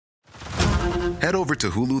Head over to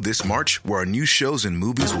Hulu this March, where our new shows and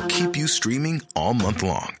movies will keep you streaming all month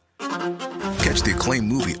long. Catch the acclaimed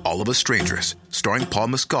movie All of Us Strangers, starring Paul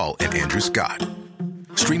Mescal and Andrew Scott.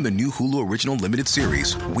 Stream the new Hulu original limited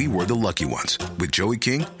series We Were the Lucky Ones with Joey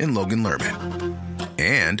King and Logan Lerman.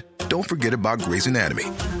 And don't forget about Grey's Anatomy.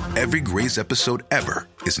 Every Grey's episode ever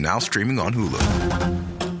is now streaming on Hulu.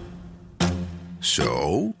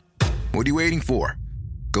 So, what are you waiting for?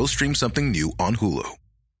 Go stream something new on Hulu.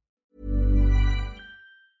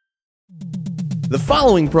 The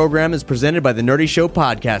following program is presented by the Nerdy Show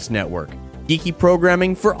Podcast Network. Geeky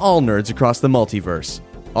programming for all nerds across the multiverse.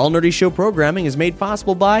 All Nerdy Show programming is made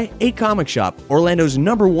possible by A Comic Shop, Orlando's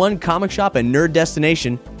 #1 comic shop and nerd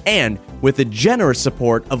destination, and with the generous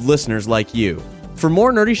support of listeners like you. For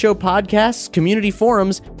more Nerdy Show podcasts, community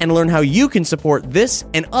forums, and learn how you can support this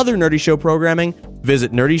and other Nerdy Show programming,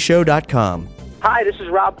 visit nerdyshow.com. Hi, this is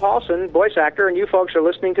Rob Paulson, voice actor, and you folks are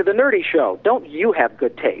listening to The Nerdy Show. Don't you have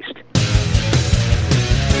good taste?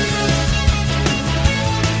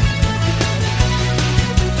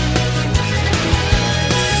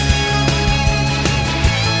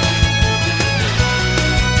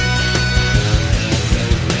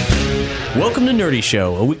 Welcome to Nerdy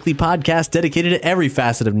Show, a weekly podcast dedicated to every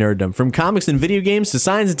facet of nerddom, from comics and video games to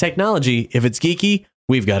science and technology. If it's geeky,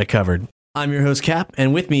 we've got it covered. I'm your host, Cap,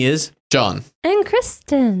 and with me is John. And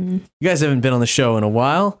Kristen. You guys haven't been on the show in a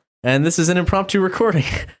while, and this is an impromptu recording.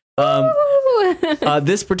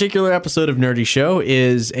 This particular episode of Nerdy Show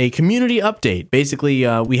is a community update. Basically,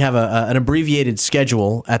 we have an abbreviated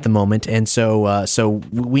schedule at the moment, and so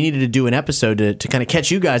we needed to do an episode to kind of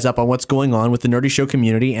catch you guys up on what's going on with the Nerdy Show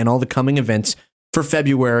community and all the coming events for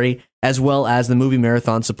February, as well as the movie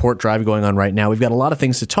marathon support drive going on right now. We've got a lot of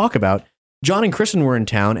things to talk about. John and Kristen were in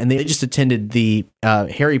town, and they just attended the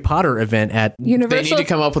Harry Potter event at Universal. They need to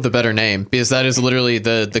come up with a better name, because that is literally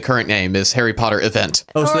the current name is Harry Potter event.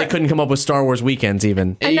 Oh, so they couldn't come up with Star Wars weekends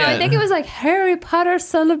even. I know, I think it was like Harry Potter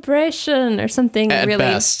Celebration or something at really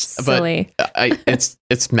best, silly. But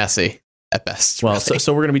it's messy at best. Well, really.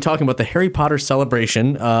 so we're going to be talking about the Harry Potter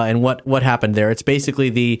Celebration and what happened there. It's basically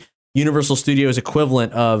the Universal Studios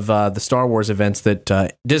equivalent of the Star Wars events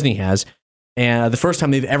that Disney has. And the first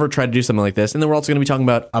time they've ever tried to do something like this. And then we're also going to be talking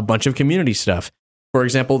about a bunch of community stuff. For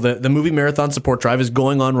example, the movie marathon support drive is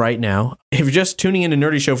going on right now. If you're just tuning into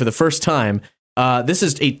Nerdy Show for the first time, this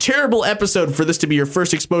is a terrible episode for this to be your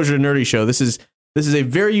first exposure to Nerdy Show. This is a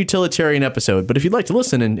very utilitarian episode. But if you'd like to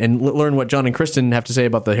listen and learn what John and Kristen have to say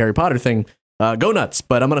about the Harry Potter thing, go nuts.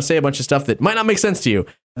 But I'm going to say a bunch of stuff that might not make sense to you.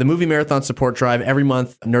 The movie marathon support drive, every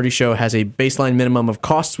month, Nerdy Show has a baseline minimum of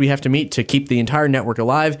costs we have to meet to keep the entire network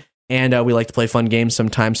alive. And we like to play fun games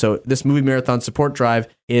sometimes. So this movie marathon support drive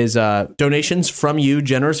is donations from you,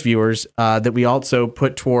 generous viewers, that we also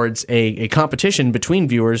put towards a competition between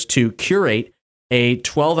viewers to curate a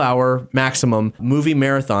 12-hour maximum movie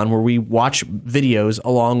marathon where we watch videos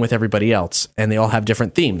along with everybody else. And they all have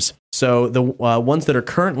different themes. So the ones that are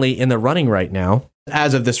currently in the running right now,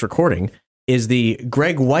 as of this recording, is the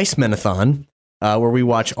Greg Weisman-a-thon, where we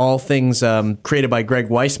watch all things created by Greg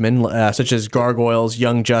Weisman, such as Gargoyles,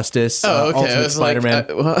 Young Justice, Ultimate Spider-Man.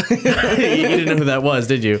 You didn't know who that was,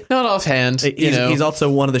 did you? Not offhand. He's also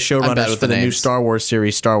one of the showrunners for the new Star Wars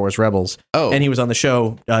series, Star Wars Rebels. Oh. And he was on the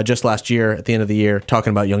show just last year, at the end of the year, talking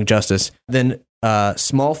about Young Justice. Then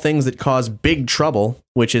Small Things That Cause Big Trouble,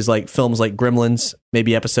 which is like films like Gremlins,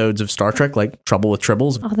 maybe episodes of Star Trek, like Trouble with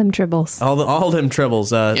Tribbles. All them tribbles. All them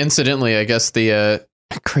Tribbles. Incidentally, I guess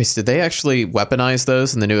Christ, did they actually weaponize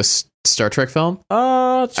those in the newest Star Trek film?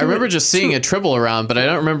 I remember just seeing a Tribble around, but I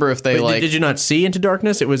don't remember if they Did you not see Into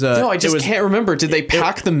Darkness? It was no, I just can't remember. Did they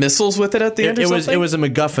pack the missiles with it at the end? Or something? It was a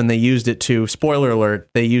MacGuffin. They used it to, spoiler alert,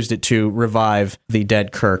 they used it to revive the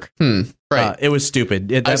dead Kirk. Right. It was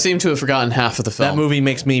stupid. I seem to have forgotten half of the film. That movie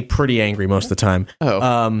makes me pretty angry most of the time.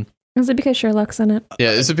 Oh. Is it because Sherlock's in it?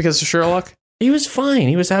 Yeah. Is it because of Sherlock? He was fine.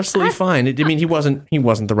 He was absolutely fine. I mean, he wasn't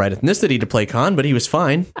the right ethnicity to play Khan, but he was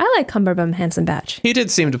fine. I like Cumberbund Hanson Batch. He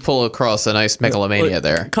did seem to pull across a nice megalomania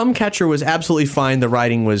there. Cumcatcher was absolutely fine. The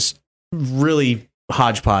writing was really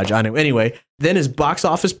hodgepodge on it. Anyway, then his box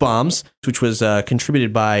office bombs, which was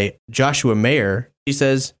contributed by Joshua Mayer. He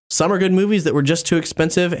says, some are good movies that were just too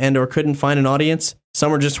expensive and or couldn't find an audience.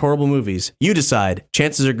 Some are just horrible movies. You decide.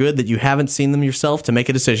 Chances are good that you haven't seen them yourself to make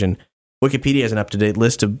a decision. Wikipedia has an up-to-date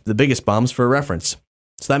list of the biggest bombs for a reference.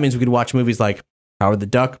 So that means we could watch movies like Howard the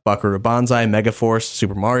Duck, Buckaroo Banzai, Megaforce,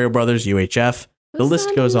 Super Mario Brothers, UHF. The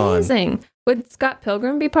list goes on. Would Scott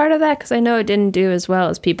Pilgrim be part of that? Because I know it didn't do as well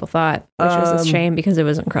as people thought, which was a shame because it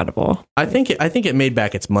was incredible. I think it made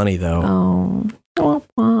back its money, though.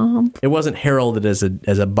 Oh. womp. It wasn't heralded as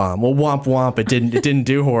a bomb. Well, womp womp. It didn't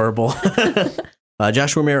do horrible.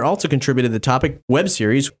 Joshua Mayer also contributed the topic web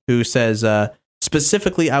series, who says,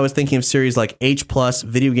 specifically, I was thinking of series like H+,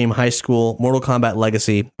 Video Game High School, Mortal Kombat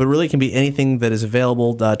Legacy, but really can be anything that is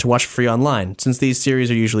available to watch for free online, since these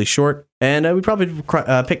series are usually short, and we probably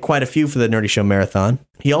picked quite a few for the Nerdy Show Marathon.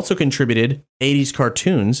 He also contributed 80s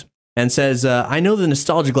cartoons, and says, I know the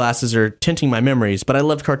nostalgia glasses are tinting my memories, but I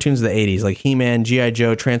loved cartoons of the 80s, like He-Man, G.I.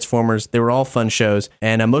 Joe, Transformers. They were all fun shows,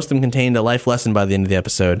 and most of them contained a life lesson by the end of the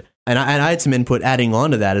episode. And I had some input adding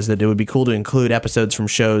on to that, is that it would be cool to include episodes from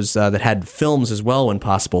shows that had films as well when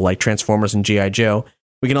possible, like Transformers and G.I. Joe.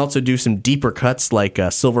 We can also do some deeper cuts like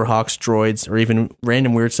Silverhawks, Droids, or even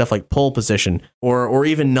random weird stuff like Pole Position, or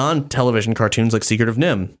even non-television cartoons like Secret of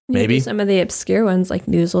NIMH. Maybe some of the obscure ones like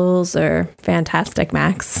Noozles or Fantastic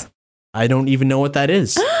Max. I don't even know what that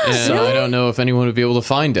is. Yeah, Really? I don't know if anyone would be able to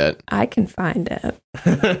find it. I can find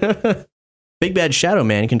it. Big Bad Shadow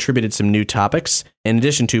Man contributed some new topics, in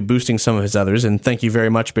addition to boosting some of his others, and thank you very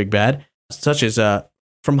much, Big Bad, such as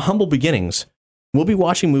From Humble Beginnings. We'll be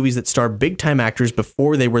watching movies that star big-time actors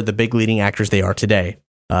before they were the big leading actors they are today.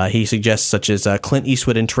 He suggests such as Clint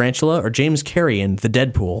Eastwood in Tarantula or James Carrey in The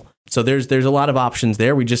Deadpool. So there's a lot of options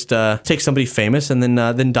there. We just take somebody famous and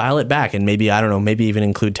then dial it back, and maybe even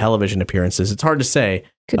include television appearances. It's hard to say.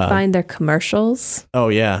 Could find their commercials. Oh,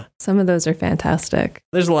 yeah. Some of those are fantastic.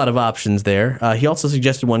 There's a lot of options there. He also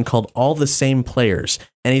suggested one called All the Same Players.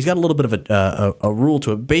 And he's got a little bit of a rule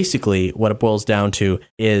to it. Basically, what it boils down to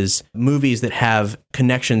is movies that have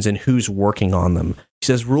connections in who's working on them. He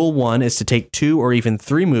says rule 1 is to take 2 or even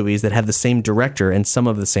 3 movies that have the same director and some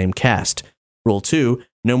of the same cast. Rule 2,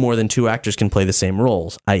 no more than 2 actors can play the same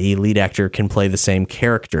roles, i.e. lead actor can play the same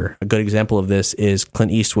character. A good example of this is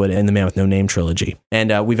Clint Eastwood in the Man with No Name trilogy.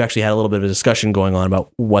 And we've actually had a little bit of a discussion going on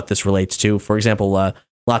about what this relates to. For example,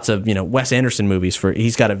 lots of Wes Anderson movies.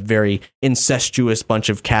 He's got a very incestuous bunch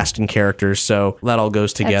of cast and characters, so that all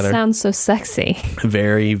goes together. That sounds so sexy.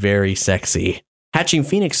 Very, very sexy. Hatching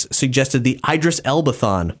Phoenix suggested the Idris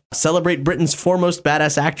Elbathon. Celebrate Britain's foremost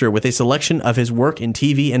badass actor with a selection of his work in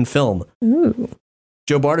TV and film. Ooh.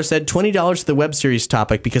 Joe Barta said $20 to the web series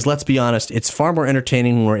topic because, let's be honest, it's far more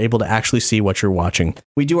entertaining when we're able to actually see what you're watching.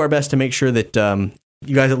 We do our best to make sure that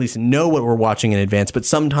you guys at least know what we're watching in advance, but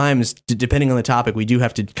sometimes, depending on the topic, we do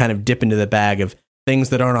have to kind of dip into the bag of things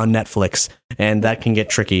that aren't on Netflix, and that can get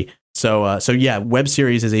tricky. So yeah, web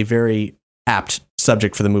series is a very apt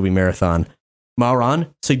subject for the movie marathon. Mauron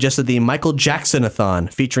suggested the Michael Jackson-a-thon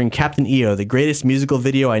featuring Captain EO, the greatest musical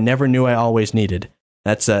video I never knew I always needed.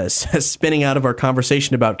 That's spinning out of our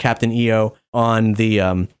conversation about Captain EO on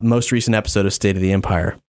the most recent episode of State of the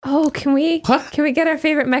Empire. Oh, can we get our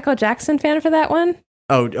favorite Michael Jackson fan for that one?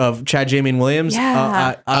 Oh, of Chad Jamin Williams?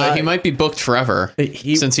 Yeah. He might be booked forever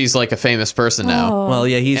since he's like a famous person now. Oh. Well,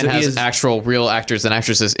 yeah, he has actual real actors and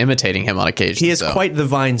actresses imitating him on occasion. He is quite the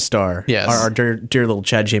Vine star. Yes. Our dear little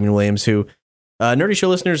Chad Jamin Williams, who Nerdy Show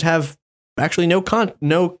listeners have actually no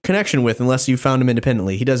connection with unless you found him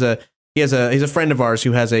independently. He's a friend of ours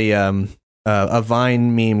who has a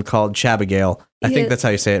Vine meme called Chabigail. I think that's how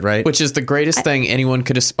you say it, right? Which is the greatest thing anyone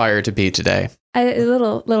could aspire to be today. A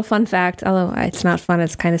little fun fact, although it's not fun,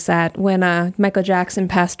 it's kind of sad. When Michael Jackson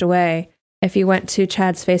passed away, if you went to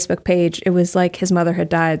Chad's Facebook page, it was like his mother had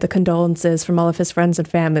died. The condolences from all of his friends and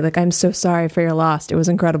family. Like, I'm so sorry for your loss. It was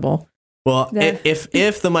incredible. Well,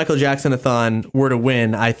 if the Michael Jackson-a-thon were to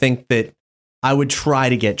win, I think that I would try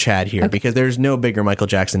to get Chad here because there's no bigger Michael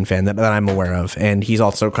Jackson fan that I'm aware of, and he's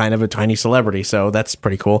also kind of a tiny celebrity, so that's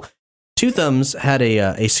pretty cool. Two Thumbs had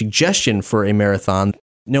a suggestion for a marathon.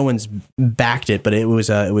 No one's backed it, but it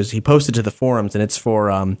was he posted to the forums, and it's for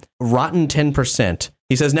Rotten 10%.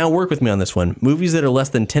 He says, now work with me on this one. Movies that are less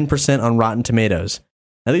than 10% on Rotten Tomatoes.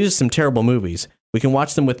 Now, these are some terrible movies. We can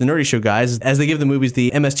watch them with the Nerdy Show guys as they give the movies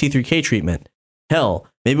the MST3K treatment. Hell,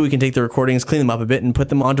 maybe we can take the recordings, clean them up a bit, and put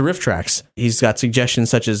them onto riff tracks. He's got suggestions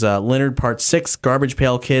such as Leonard Part 6, Garbage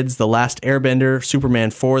Pail Kids, The Last Airbender,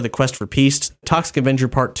 Superman 4, The Quest for Peace, Toxic Avenger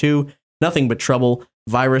Part 2, Nothing But Trouble,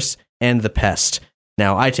 Virus, and The Pest.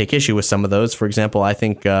 Now, I take issue with some of those. For example, I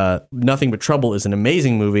think Nothing But Trouble is an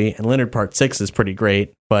amazing movie, and Leonard Part 6 is pretty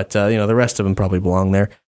great, but the rest of them probably belong there.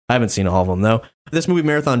 I haven't seen all of them, though. This movie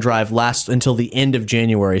marathon drive lasts until the end of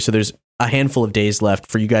January, so there's a handful of days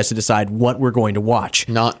left for you guys to decide what we're going to watch.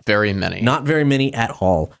 Not very many. Not very many at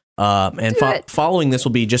all. And following this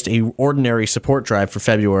will be just a ordinary support drive for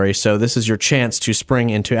February, so this is your chance to spring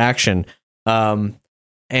into action. And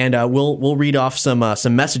And we'll read off some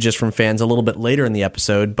messages from fans a little bit later in the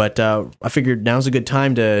episode. But I figured now's a good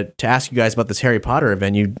time to ask you guys about this Harry Potter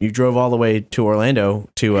event. You drove all the way to Orlando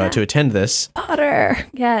to attend this. Potter,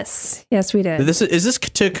 yes, we did. Is this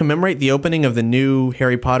to commemorate the opening of the new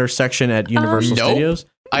Harry Potter section at Universal Studios?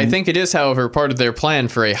 I think it is, however, part of their plan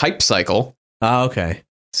for a hype cycle. Oh, okay.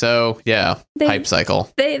 So, yeah, hype cycle.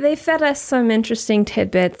 They fed us some interesting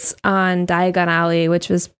tidbits on Diagon Alley, which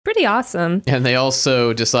was pretty awesome. And they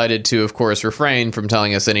also decided to, of course, refrain from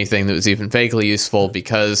telling us anything that was even vaguely useful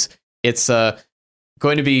because it's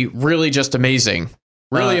going to be really just amazing.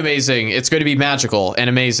 Really amazing. It's going to be magical and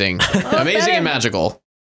amazing. Amazing and magical.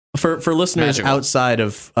 For listeners outside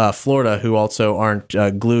of Florida who also aren't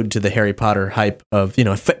glued to the Harry Potter hype of,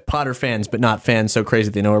 Potter fans, but not fans so crazy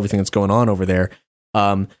they know everything that's going on over there.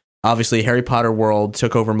 Obviously, Harry Potter World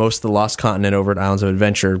took over most of the Lost Continent over at Islands of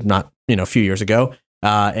Adventure, a few years ago,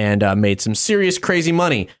 and made some serious crazy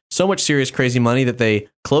money. So much serious crazy money that they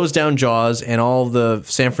closed down Jaws and all the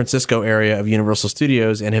San Francisco area of Universal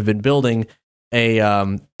Studios and have been building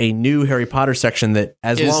a new Harry Potter section that,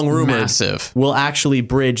 as long rumored, will actually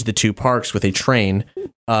bridge the two parks with a train,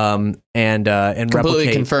 and completely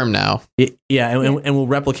replicate. Confirmed now. And will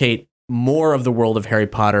replicate more of the world of Harry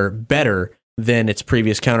Potter better than its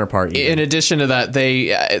previous counterpart. In addition to that,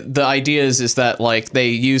 the idea is that they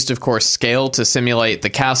used, of course, scale to simulate the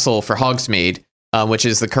castle for Hogsmeade, which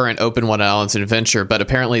is the current open one at Islands of Adventure. But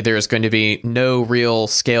apparently, there is going to be no real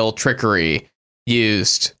scale trickery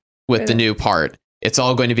used with the new part. It's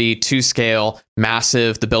all going to be to scale,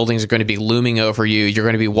 massive. The buildings are going to be looming over you. You're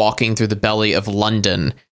going to be walking through the belly of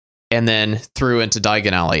London and then through into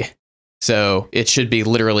Diagon Alley. So it should be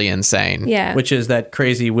literally insane. Yeah. Which is that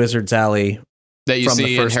crazy Wizard's Alley that you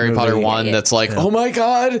see in Harry Potter 1 that's oh my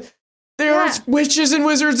god, there are witches and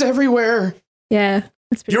wizards everywhere. Yeah.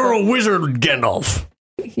 You're a wizard, Gandalf.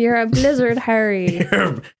 You're a blizzard, Harry.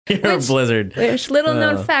 You're a blizzard. Which, little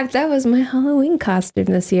known fact, that was my Halloween costume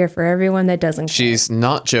this year for everyone that doesn't care. She's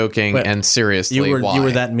not joking, and seriously, you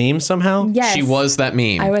were that meme somehow? Yes. She was that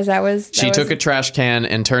meme. She took a trash can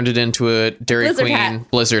and turned it into a Dairy Queen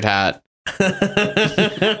blizzard hat. and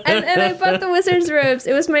I bought the wizard's robes.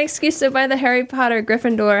 It was my excuse to buy the Harry Potter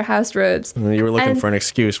Gryffindor house robes. You were looking for an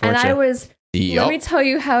excuse, weren't you? And I was... Let me tell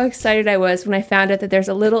you how excited I was when I found out that there's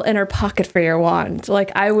a little inner pocket for your wand.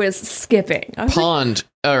 I was skipping. Pond.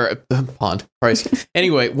 Christ.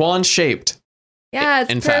 Anyway, wand shaped. Yeah,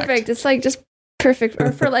 it's perfect. It's just perfect.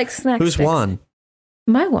 Or for snack Who's sticks. wand?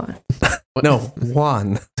 My wand. No,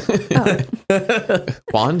 Juan.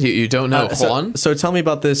 Juan? You don't know Juan? So tell me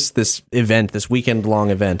about this event, this weekend-long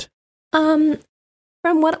event.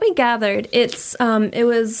 From what we gathered, it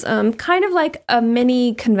was kind of like a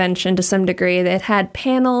mini convention to some degree. It had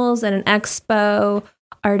panels and an expo,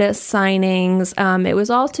 artist signings. It was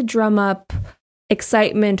all to drum up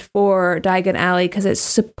excitement for Diagon Alley because it's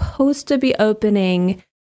supposed to be opening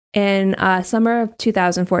in summer of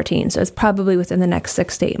 2014. So it's probably within the next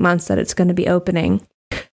 6 to 8 months that it's going to be opening.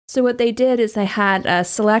 So what they did is they had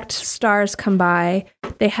select stars come by.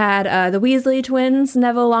 They had the Weasley twins,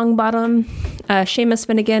 Neville Longbottom, Seamus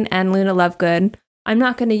Finnegan, and Luna Lovegood. I'm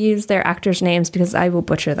not going to use their actors' names because I will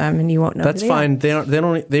butcher them and you won't know. That's fine.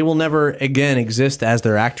 They will never again exist as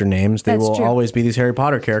their actor names. They will always be these Harry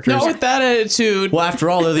Potter characters. Not with that attitude. Well, after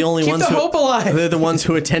all, they're the only ones. Keep the hope alive. They're the ones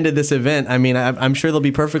who attended this event. I mean, I'm sure they'll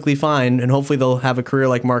be perfectly fine, and hopefully they'll have a career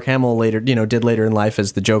like Mark Hamill did later in life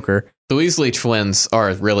as the Joker. The Weasley twins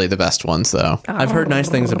are really the best ones, though. I've heard nice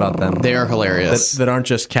things about them. They are hilarious. That aren't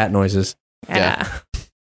just cat noises. Yeah.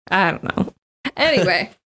 I don't know.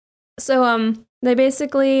 Anyway, so they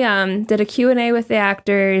basically did a Q&A with the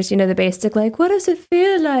actors. The basic what does it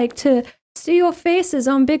feel like to see your faces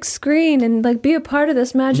on big screen and be a part of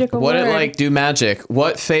this magical world? What do magic?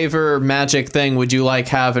 What favor magic thing would you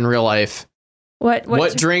have in real life?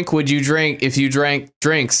 What drink would you drink if you drank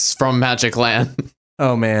drinks from Magic Land?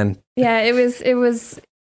 Oh man. Yeah, it was.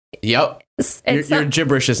 Yep. Your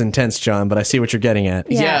gibberish is intense, John, but I see what you're getting at.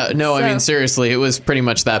 I mean, seriously, it was pretty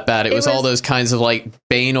much that bad. It was all those kinds of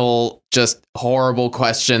banal, just horrible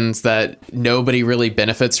questions that nobody really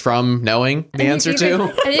benefits from knowing the answer to.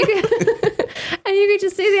 And you could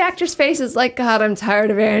just see the actors' faces God, I'm tired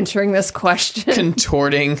of answering this question.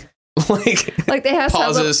 Contorting. They have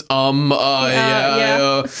pauses. I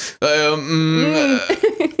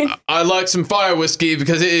like some fire whiskey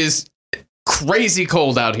because it is crazy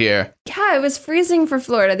cold out here. Yeah, it was freezing for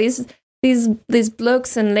Florida. These these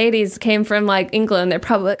blokes and ladies came from like England. They're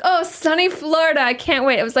probably like, oh, sunny Florida, I can't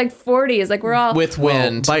wait. It was like 40s. Like we're all with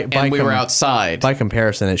wind, and we were outside. By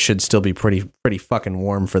comparison, it should still be pretty fucking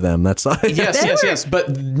warm for them. That's yes,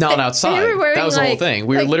 but not outside. That was the whole thing.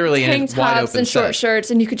 We were literally in a wide open and short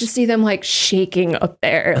shirts, and you could just see them like shaking up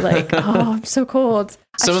there. Like, oh, I'm so cold.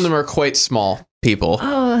 Some of them are quite small people.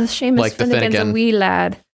 Oh, Seamus like Finnegan's a wee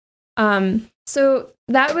lad. So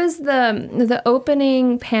that was the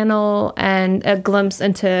opening panel, and a glimpse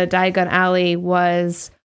into Diagon Alley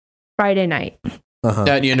was Friday night.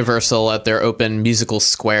 At Universal at their open musical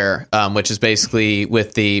square, which is basically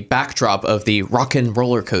with the backdrop of the Rockin'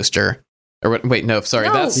 Roller Coaster. Or wait, no, sorry,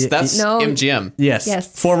 that's MGM.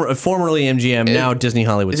 Yes. Formerly MGM, now Disney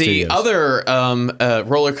Hollywood Studios. The other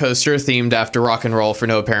roller coaster themed after rock and roll for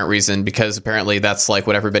no apparent reason, because apparently that's like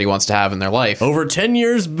what everybody wants to have in their life. Over 10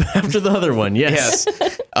 years after the other one, yes.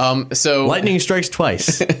 So lightning strikes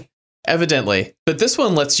twice. Evidently. But this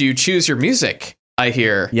one lets you choose your music, I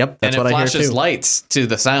hear. Yep, that's what I hear too. And it flashes lights to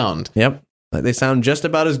the sound. Yep. They sound just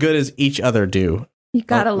about as good as each other do. You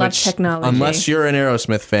gotta love technology. Unless you're an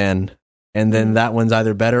Aerosmith fan. And then that one's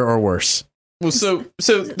either better or worse. Well, so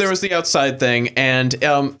there was the outside thing. And,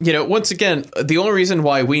 once again, the only reason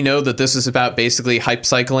why we know that this is about basically hype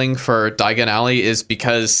cycling for Diagon Alley is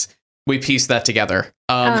because we pieced that together.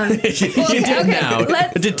 You did now.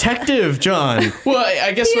 Detective John. Well,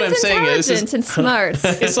 I guess what I'm saying is intelligent and smart.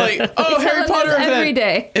 It's like, oh, Harry Potter event. Every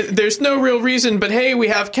day. There's no real reason, but hey, we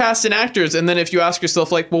have cast and actors. And then if you ask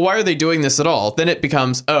yourself, like, well, why are they doing this at all? Then it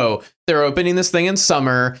becomes, oh, they're opening this thing in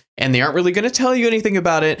summer and they aren't really going to tell you anything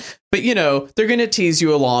about it. But, they're going to tease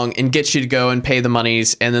you along and get you to go and pay the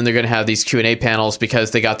monies. And then they're going to have these Q&A panels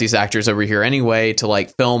because they got these actors over here anyway to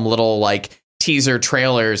like film little like teaser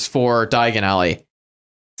trailers for Diagon Alley.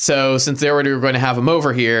 So since they already were going to have them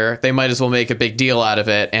over here, they might as well make a big deal out of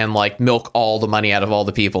it and like milk all the money out of all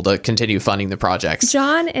the people to continue funding the projects.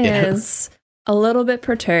 John is a little bit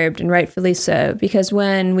perturbed, and rightfully so, because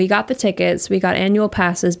when we got the tickets, we got annual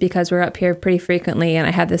passes because we're up here pretty frequently, and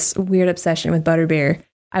I had this weird obsession with butterbeer.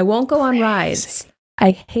 I won't go on rides.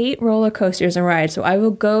 I hate roller coasters and rides, so I will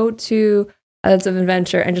go to Islands of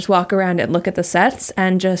Adventure and just walk around and look at the sets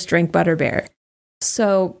and just drink butterbeer.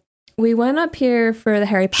 So we went up here for the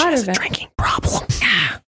Harry Potter event. She has a drinking problem.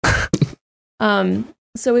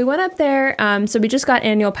 So we went up there. So we just got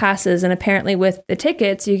annual passes, and apparently with the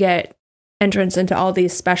tickets, you get entrance into all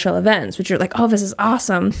these special events, which you're like, oh, this is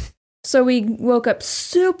awesome. So we woke up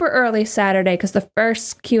super early Saturday because the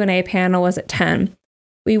first Q&A panel was at 10.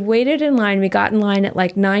 We waited in line. We got in line at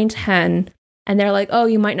like 9:10, and they're like, oh,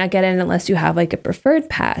 you might not get in unless you have like a preferred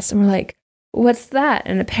pass. And we're like, what's that?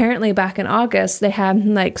 And apparently back in August, they had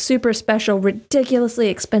like super special, ridiculously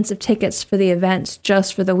expensive tickets for the events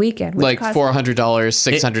just for the weekend. Like $400,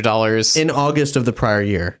 $600. In August of the prior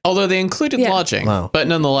year. Although they included lodging. Wow. But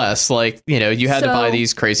nonetheless, like, you had to buy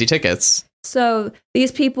these crazy tickets. So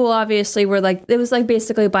these people obviously were like, it was like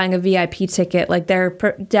basically buying a VIP ticket. Like they're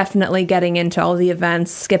definitely getting into all the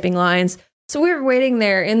events, skipping lines. So we were waiting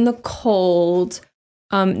there in the cold,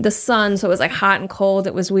 the sun, so it was like hot and cold.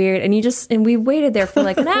 It was weird. And we waited there for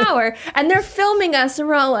like an hour, and they're filming us, and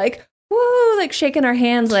we're all like, woo, like shaking our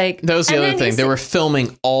hands. Like, that was the other thing. They were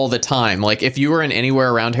filming all the time. Like if you were in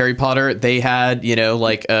anywhere around Harry Potter, they had,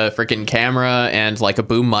 like a freaking camera and like a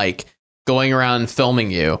boom mic going around filming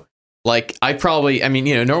you. Like normally I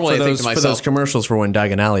think to myself, for those commercials for when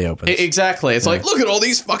Diagon Alley opens. Exactly. It's like, look at all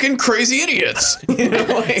these fucking crazy idiots.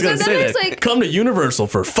 Come to Universal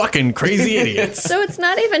for fucking crazy idiots. So it's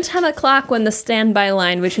not even 10 o'clock when the standby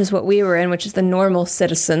line, which is what we were in, which is the normal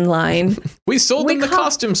citizen line. We sold them the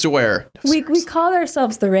costumes to wear. We call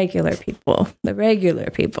ourselves the regular people. The regular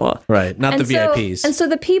people. Right. Not the VIPs. And so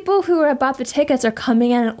the people who are bought the tickets are coming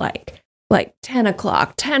in at like 10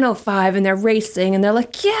 o'clock, 10:05, and they're racing, and they're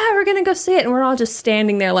like, yeah, we're going to go see it. And we're all just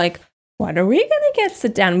standing there like, when are we going to get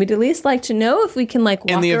sit down? We'd at least like to know if we can like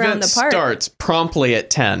walk around the park. And the event starts promptly at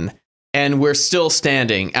 10, and we're still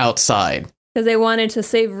standing outside. Because they wanted to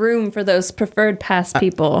save room for those preferred pass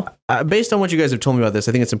people. Based on what you guys have told me about this,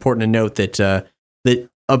 I think it's important to note that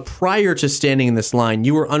prior to standing in this line,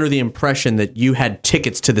 you were under the impression that you had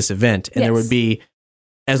tickets to this event, and there would be,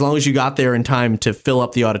 as long as you got there in time to fill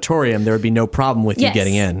up the auditorium, there would be no problem with you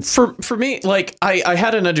getting in. For me, like, I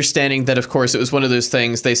had an understanding that, of course, it was one of those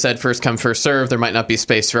things. They said first come, first serve. There might not be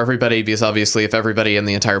space for everybody because obviously if everybody in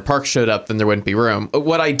the entire park showed up, then there wouldn't be room.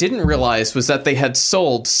 What I didn't realize was that they had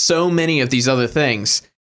sold so many of these other things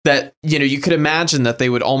that, you could imagine that they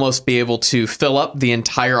would almost be able to fill up the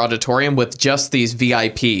entire auditorium with just these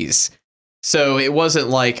VIPs. So it wasn't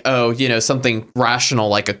like, something rational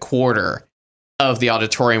like a quarter. of the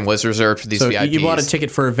auditorium was reserved for these So VIPs. you bought a ticket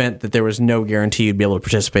for an event that there was no guarantee you'd be able to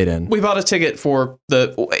participate in. We bought a ticket for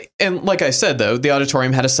and like I said, though, the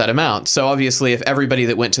auditorium had a set amount. So obviously, if everybody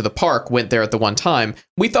that went to the park went there at the one time,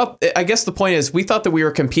 I guess the point is, we thought that we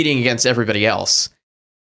were competing against everybody else.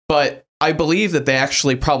 But I believe that they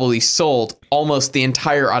actually probably sold almost the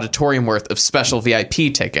entire auditorium worth of special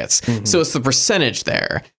VIP tickets. Mm-hmm. So it's the percentage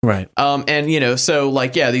there. Right. And, so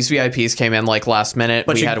like, yeah, these VIPs came in like last minute.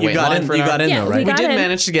 But we had to wait in line for an hour. You got in though, right? We did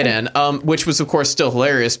manage to get in, which was, of course, still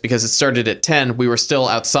hilarious because it started at 10. We were still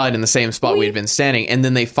outside in the same spot we'd been standing. And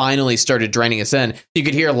then they finally started draining us in. You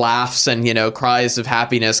could hear laughs and, cries of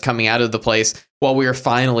happiness coming out of the place while we were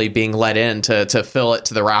finally being let in to fill it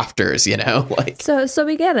to the rafters, like. So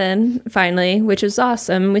we get in finally, which was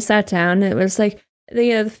awesome. We sat down. It was like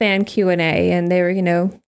the fan Q&A, and they were,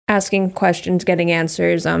 asking questions, getting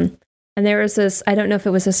answers. And there was this, I don't know if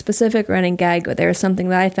it was a specific running gag, but there was something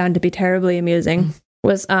that I found to be terribly amusing,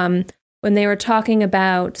 was when they were talking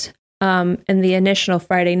about in the initial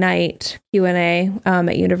Friday night Q&A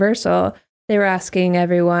at Universal, they were asking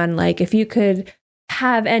everyone, like, if you could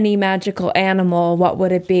have any magical animal, what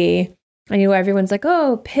would it be? And everyone's like,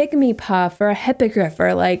 oh, pygmy puff or a hippogriff,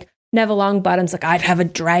 or like Neville Longbottom's like, I'd have a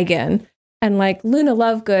dragon. And like Luna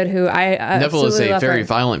Lovegood, who I Neville is a very her.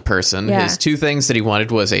 Violent person. Yeah. His two things that he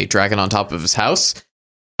wanted was a dragon on top of his house,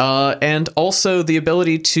 and also the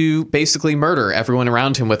ability to basically murder everyone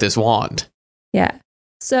around him with his wand. Yeah.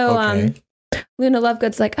 So Okay. Luna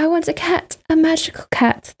Lovegood's like, I want a cat, a magical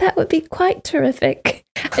cat. That would be quite terrific.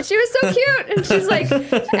 And she was so cute. And she's like,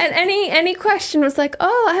 and any question was like,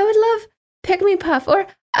 oh, I would love Pygmy Puff or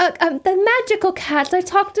the magical cat I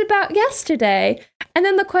talked about yesterday. And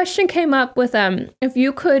then the question came up with if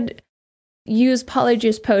you could use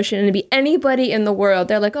Polyjuice Potion and be anybody in the world,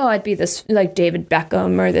 they're like, oh, I'd be this like David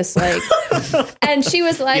Beckham or this like. And she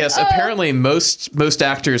was like, yes, apparently most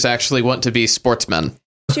actors actually want to be sportsmen.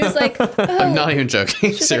 She was like, oh. I'm not even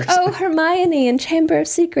joking. She's Seriously. like, oh, Hermione in Chamber of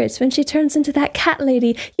Secrets when she turns into that cat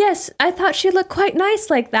lady. Yes, I thought she looked quite nice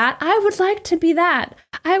like that. I would like to be that.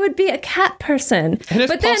 I would be a cat person. And if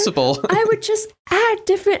but possible, then I would just add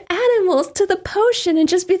different animals to the potion and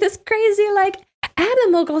just be this crazy like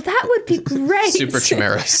animal girl. That would be great. Super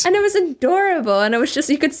chimeras. And it was adorable. And it was just,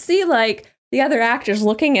 you could see like the other actors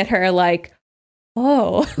looking at her like,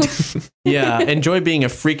 oh. Yeah, enjoy being a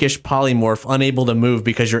freakish polymorph, unable to move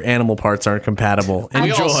because your animal parts aren't compatible. We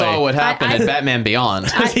Enjoy. all saw what happened in Batman Beyond.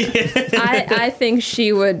 I think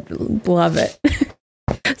she would love it.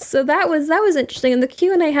 So that was interesting, and the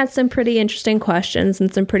Q&A had some pretty interesting questions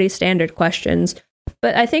and some pretty standard questions.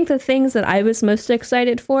 But I think the things that I was most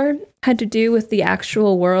excited for had to do with the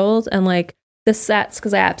actual world and like the sets,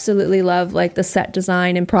 because I absolutely love like the set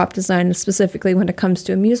design and prop design, specifically when it comes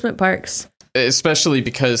to amusement parks. Especially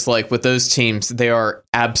because, like, with those teams, they are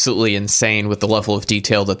absolutely insane with the level of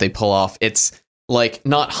detail that they pull off. It's, like,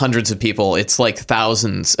 not hundreds of people. It's, like,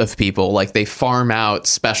 thousands of people. Like, they farm out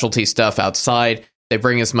specialty stuff outside. They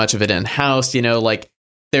bring as much of it in-house, like,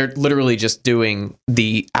 they're literally just doing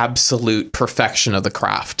the absolute perfection of the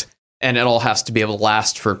craft. And it all has to be able to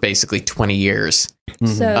last for basically 20 years.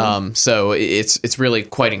 Mm-hmm. So it's really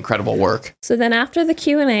quite incredible work. So then after the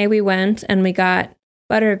Q&A, we went and we got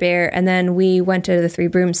Butterbeer, and then we went to the Three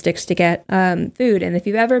Broomsticks to get food. And if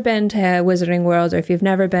you've ever been to Wizarding World, or if you've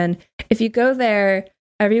never been, if you go there,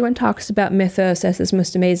 everyone talks about Mythos as this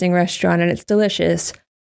most amazing restaurant, and it's delicious.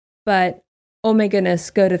 But oh my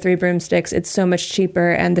goodness, go to Three Broomsticks. It's so much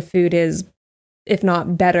cheaper, and the food is, if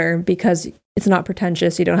not better, because it's not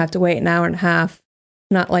pretentious. You don't have to wait an hour and a half,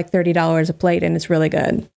 not like $30 a plate, and it's really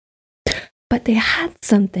good. But they had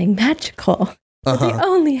something magical. They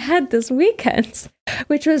only had this weekend,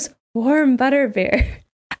 which was warm butterbeer.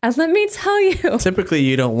 And let me tell you. Typically,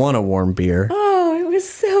 you don't want a warm beer. Oh, it was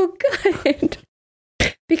so good.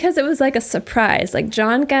 Because it was like a surprise. Like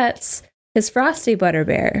John gets his frosty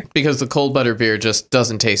butterbeer. Because the cold butterbeer just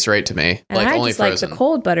doesn't taste right to me. And like I only just frozen. like the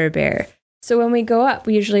cold butterbeer. So when we go up,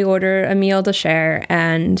 we usually order a meal to share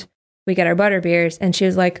and we get our butterbeers. And she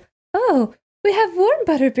was like, oh, we have warm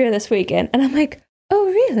butterbeer this weekend. And I'm like, oh,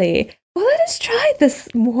 really? Well, let us try this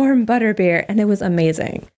warm butterbeer. And it was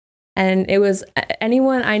amazing. And it was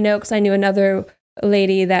anyone I know, because I knew another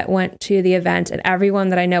lady that went to the event, and everyone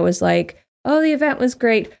that I know was like, oh, the event was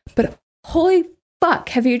great, but holy fuck,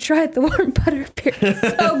 have you tried the warm butterbeer?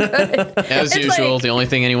 It's so good. As usual, the only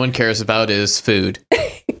thing anyone cares about is food.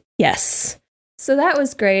 Yes. So that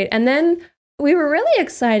was great. And then we were really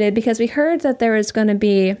excited because we heard that there was going to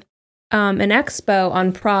be an expo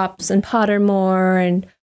on props and Pottermore and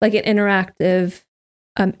like an interactive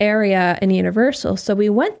area in Universal. So we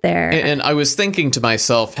went there. And I was thinking to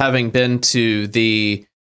myself, having been to the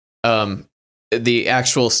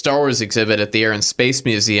actual Star Wars exhibit at the Air and Space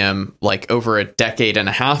Museum like over a decade and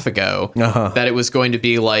a half ago, that it was going to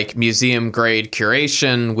be like museum grade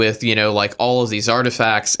curation with, you know, like all of these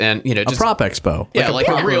artifacts and, you know, just a prop expo. Yeah, like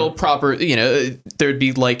a real proper, you know, there'd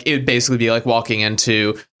be like, it would basically be like walking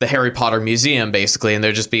into the Harry Potter Museum, basically, and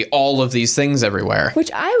there'd just be all of these things everywhere.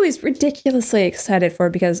 Which I was ridiculously excited for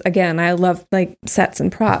because, again, I love like sets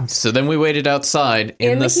and props. So then we waited outside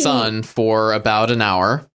in the sun for about an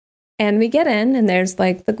hour. And we get in, and there's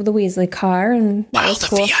like the Weasley car, and that wow, was the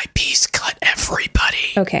cool. VIPs cut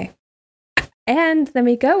everybody. Okay. And then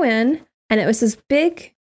we go in, and it was this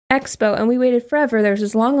big expo, and we waited forever. There was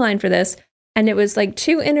this long line for this, and it was like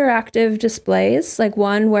 2 interactive displays, like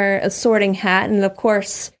one where a sorting hat, and of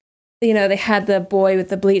course, you know, they had the boy with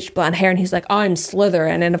the bleached blonde hair, and he's like, I'm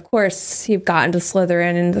Slytherin. And of course, you've gotten to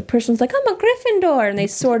Slytherin, and the person's like, I'm a Gryffindor. And they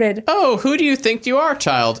sorted. Oh, who do you think you are,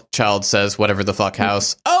 child? Child says, whatever the fuck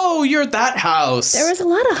house. Oh, you're that house. There was a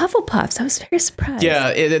lot of Hufflepuffs. I was very surprised.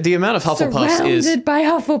 Yeah, the amount of Hufflepuffs is surrounded by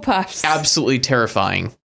Hufflepuffs. absolutely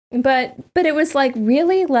terrifying. But it was like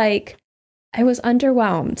really like, I was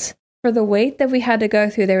underwhelmed for the wait that we had to go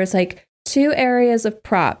through. There was like 2 areas of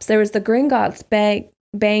props. There was the Gringotts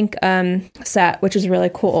bank set, which is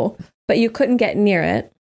really cool, but you couldn't get near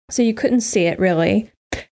it, so you couldn't see it really.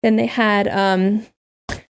 Then they had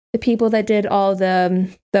the people that did all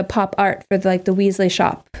the pop art for the Weasley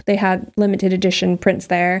shop. They had limited edition prints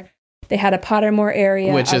there. They had a Pottermore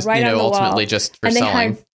area, which is, right you know, on the ultimately wall. just for and selling.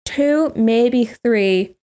 They had 2, maybe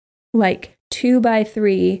 3, like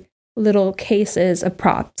 2x3 little cases of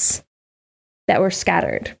props that were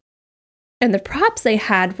scattered. And the props they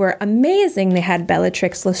had were amazing. They had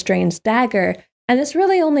Bellatrix Lestrange's dagger, and this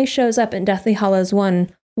really only shows up in Deathly Hallows 1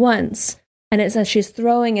 once, and it says she's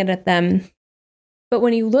throwing it at them. But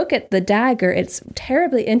when you look at the dagger, it's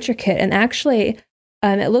terribly intricate, and actually,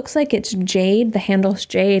 it looks like it's jade. The handle's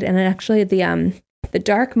jade, and actually the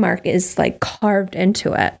dark mark is like carved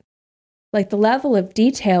into it. Like the level of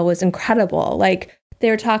detail was incredible. Like, they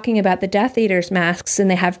were talking about the Death Eater's masks, and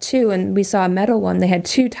they have 2, and we saw a metal one. They had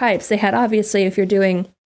 2 types. They had, obviously, if you're doing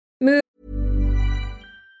movies.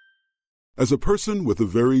 As a person with a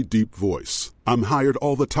very deep voice, I'm hired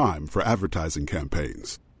all the time for advertising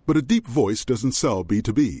campaigns. But a deep voice doesn't sell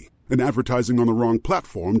B2B, and advertising on the wrong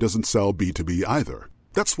platform doesn't sell B2B either.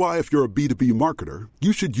 That's why if you're a B2B marketer,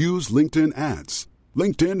 you should use LinkedIn ads.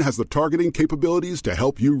 LinkedIn has the targeting capabilities to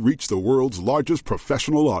help you reach the world's largest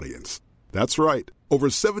professional audience. That's right. Over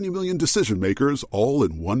 70 million decision makers all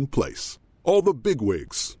in one place. All the big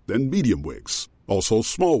wigs, then medium wigs. Also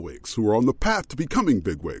small wigs who are on the path to becoming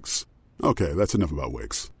big wigs. Okay, that's enough about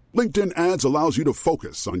wigs. LinkedIn ads allows you to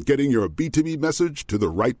focus on getting your B2B message to the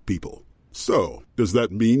right people. So, does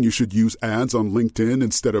that mean you should use ads on LinkedIn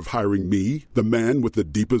instead of hiring me, the man with the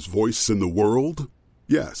deepest voice in the world?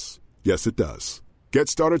 Yes. Yes, it does. Get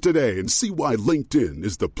started today and see why LinkedIn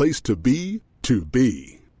is the place to be to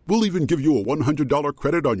be. We'll even give you a $100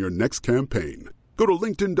 credit on your next campaign. Go to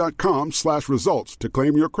linkedin.com/results to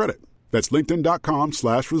claim your credit. That's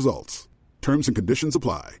linkedin.com/results. Terms and conditions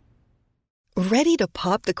apply. Ready to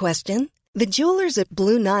pop the question? The jewelers at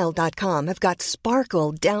BlueNile.com have got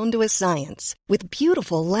sparkle down to a science with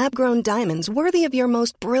beautiful lab-grown diamonds worthy of your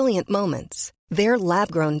most brilliant moments. Their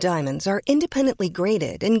lab-grown diamonds are independently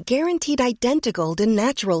graded and guaranteed identical to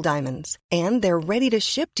natural diamonds, and they're ready to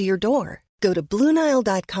ship to your door. Go to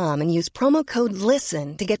BlueNile.com and use promo code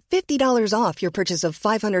LISTEN to get $50 off your purchase of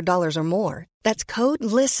 $500 or more. That's code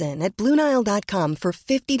LISTEN at BlueNile.com for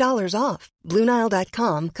 $50 off.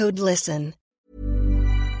 BlueNile.com, code LISTEN.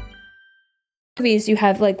 Movies, you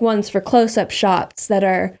have like ones for close-up shots that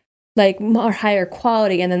are like more higher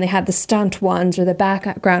quality, and then they have the stunt ones or the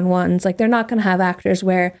background ones. Like, they're not going to have actors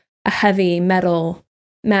wear a heavy metal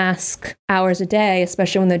mask hours a day,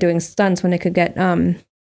 especially when they're doing stunts when it could get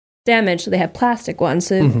damaged. So they have plastic ones.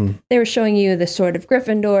 So they were showing you the Sword of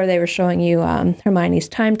Gryffindor. They were showing you Hermione's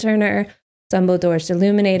Time Turner, Dumbledore's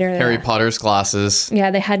Illuminator, Harry Potter's glasses.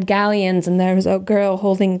 Yeah, they had galleons, and there was a girl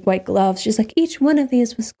holding white gloves. She's like, each one of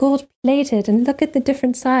these was gold plated, and look at the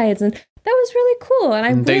different sides. And that was really cool.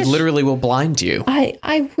 And they literally will blind you.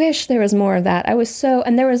 I wish there was more of that. I was so,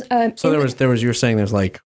 and there was there was you were saying there's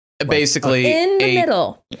like basically in the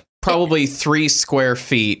middle, probably 3 square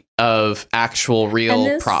feet of actual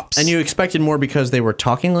real props. And you expected more because they were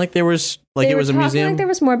talking like there was it was a museum. Like there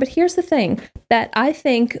was more, but here's the thing that I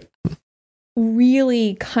think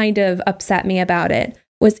really kind of upset me about it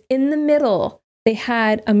was in the middle they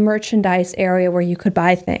had a merchandise area where you could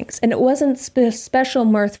buy things. And it wasn't special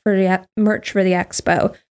merch for the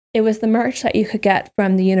expo. It was the merch that you could get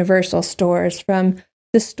from the Universal stores, from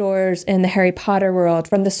the stores in the Harry Potter world,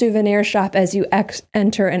 from the souvenir shop as you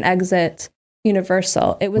enter and exit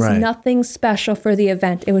Universal. It was nothing special for the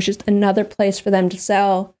event. It was just another place for them to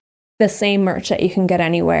sell the same merch that you can get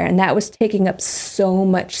anywhere. And that was taking up so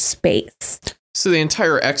much space. So the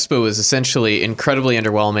entire expo was essentially incredibly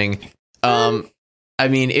underwhelming. I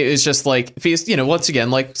mean, it was just like, if he's, once again,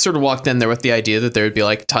 like sort of walked in there with the idea that there would be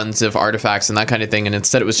like tons of artifacts and that kind of thing. And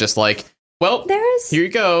instead it was just like, well, here you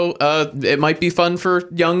go. It might be fun for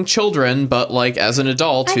young children, but like as an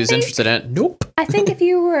adult who's interested in it, nope. I think if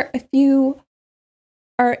you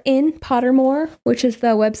are in Pottermore, which is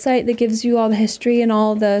the website that gives you all the history and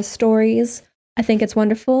all the stories, I think it's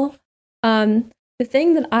wonderful. The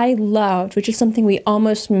thing that I loved, which is something we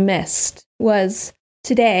almost missed, was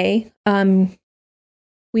today.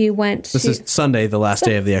 We went This is Sunday, the last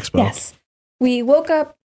day of the expo. Yes. We woke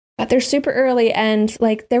up, got there super early, and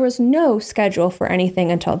like there was no schedule for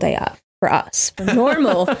anything until day of for us, for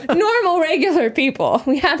normal regular people.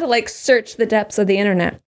 We had to like search the depths of the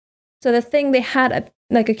internet. So the thing, they had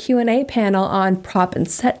a Q&A panel on prop and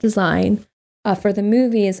set design for the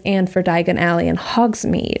movies and for Diagon Alley and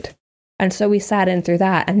Hogsmeade. And so we sat in through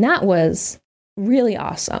that, and that was really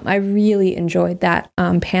awesome. I really enjoyed that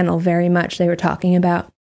panel very much. They were talking about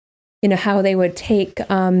how they would take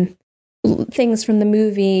things from the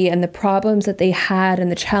movie and the problems that they had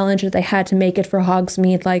and the challenge that they had to make it for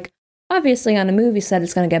Hogsmeade. Like, obviously on a movie set,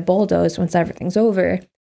 it's going to get bulldozed once everything's over.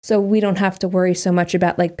 So we don't have to worry so much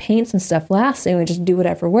about like paints and stuff lasting. We just do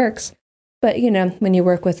whatever works. But, when you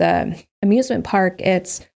work with an amusement park,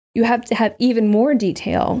 you have to have even more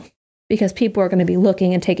detail because people are going to be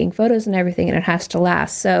looking and taking photos and everything, and it has to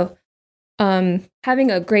last. So having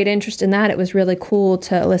a great interest in that, it was really cool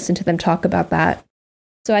to listen to them talk about that.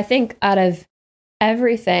 So I think out of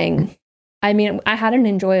everything, I mean, I had an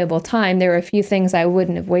enjoyable time. There were a few things I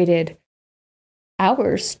wouldn't have waited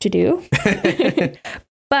hours to do.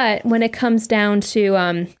 But when it comes down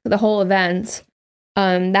to the whole event,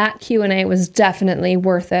 that Q&A was definitely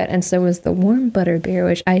worth it. And so was the warm butterbeer,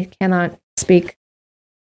 which I cannot speak.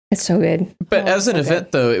 It's so good. But as an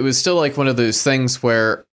event, though, it was still like one of those things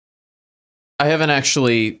where I haven't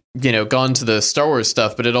actually, gone to the Star Wars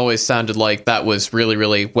stuff, but it always sounded like that was really,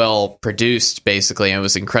 really well produced, basically. And it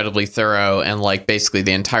was incredibly thorough. And like basically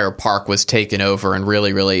the entire park was taken over and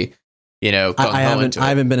really, really, I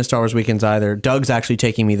haven't been to Star Wars weekends either. Doug's actually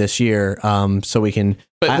taking me this year, so we can.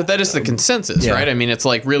 But that is the consensus, right? I mean, it's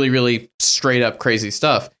like really, really straight up crazy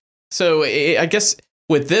stuff. So I guess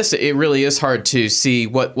with this, it really is hard to see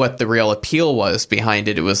what the real appeal was behind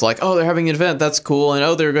it. It was like, oh, they're having an event, that's cool, and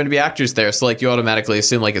oh, there are going to be actors there, so like you automatically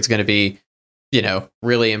assume like it's going to be,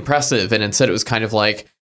 really impressive. And instead, it was kind of like,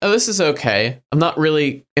 oh, this is okay. I'm not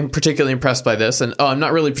really particularly impressed by this, and oh, I'm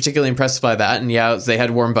not really particularly impressed by that. And yeah, they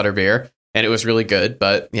had warm butterbeer, and it was really good,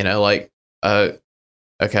 but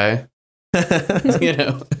okay,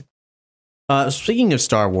 Speaking of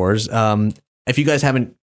Star Wars, if you guys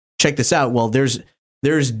haven't checked this out, well, there's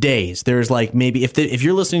days. There's like maybe if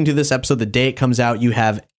you're listening to this episode the day it comes out, you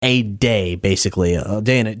have a day, basically a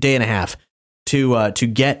day and a half to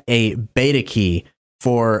get a beta key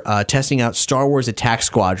for testing out Star Wars Attack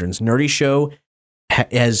Squadrons. Nerdy Show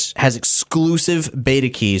has exclusive beta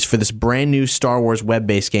keys for this brand new Star Wars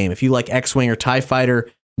web-based game. If you like X-Wing or TIE Fighter,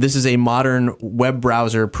 this is a modern web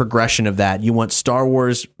browser progression of that. You want Star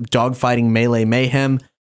Wars dogfighting melee mayhem.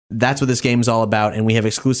 That's what this game is all about, and we have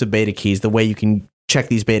exclusive beta keys. The way you can check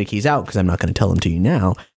these beta keys out, because I'm not going to tell them to you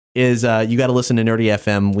now, is you got to listen to Nerdy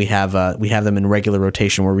FM. We have them in regular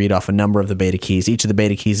rotation. We'll read off a number of the beta keys. Each of the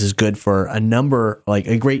beta keys is good for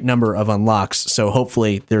a great number of unlocks. So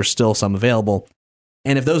hopefully there's still some available.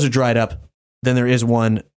 And if those are dried up, then there is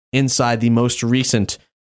one inside the most recent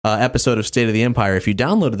episode of State of the Empire. If you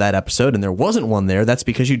downloaded that episode and there wasn't one there, that's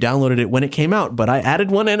because you downloaded it when it came out. But I added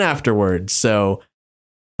one in afterwards. So,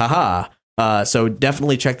 haha. So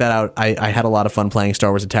definitely check that out. I had a lot of fun playing Star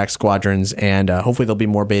Wars Attack Squadrons, and hopefully there'll be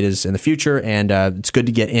more betas in the future. And it's good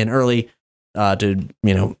to get in early to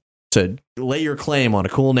lay your claim on a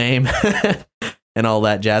cool name and all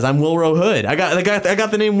that jazz. I'm Wilro Hood. I got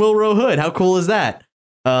the name Wilro Hood. How cool is that?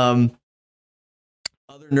 Other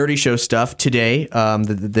Nerdy Show stuff today.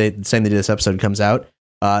 The same day this episode comes out.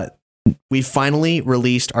 We finally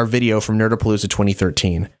released our video from Nerdapalooza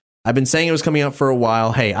 2013. I've been saying it was coming out for a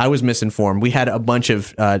while. Hey, I was misinformed. We had a bunch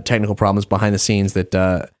of technical problems behind the scenes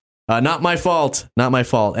that not my fault.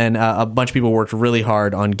 And a bunch of people worked really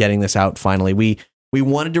hard on getting this out finally. We we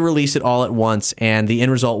wanted to release it all at once, and the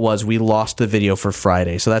end result was we lost the video for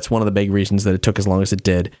Friday. So that's one of the big reasons that it took as long as it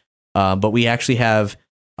did. But we actually have,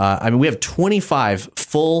 we have 25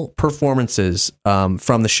 full performances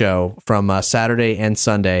from the show from Saturday and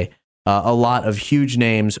Sunday. A lot of huge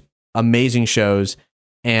names, amazing shows,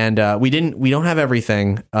 and we don't have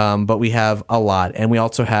everything, but we have a lot, and we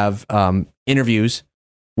also have interviews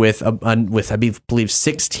with I believe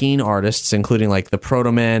 16 artists, including like the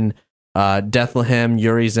Protomen, Deathlehem,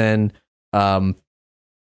 Urizen,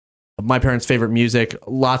 My Parents' Favorite Music,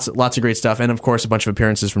 lots of great stuff, and of course a bunch of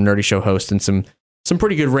appearances from Nerdy Show hosts and some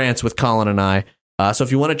pretty good rants with Colin and I. So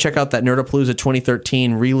if you want to check out that Nerdapalooza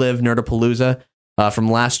 2013 Relive Nerdapalooza from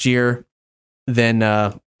last year, then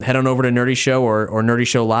head on over to Nerdy Show or Nerdy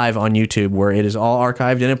Show Live on YouTube, where it is all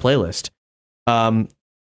archived in a playlist.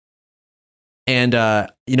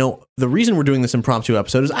 The reason we're doing this impromptu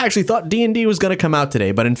episode is I actually thought D&D was going to come out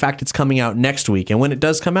today, but in fact it's coming out next week. And when it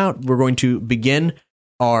does come out, we're going to begin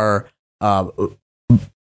our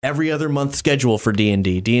every other month schedule for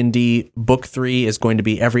D&D. D&D Book 3 is going to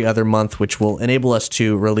be every other month, which will enable us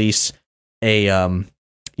to release a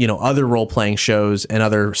other role-playing shows and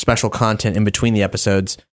other special content in between the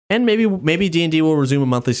episodes. And maybe D&D will resume a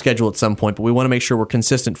monthly schedule at some point, but we want to make sure we're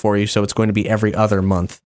consistent for you, so it's going to be every other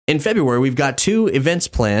month. In February, we've got 2 events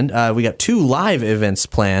planned. We got 2 live events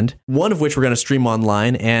planned, one of which we're going to stream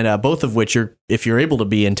online, and both of which, if you're able to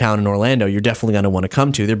be in town in Orlando, you're definitely going to want to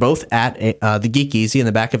come to. They're both at the Geek Easy in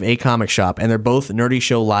the back of A Comic Shop, and they're both Nerdy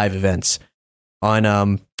Show live events.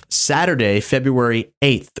 On Saturday, February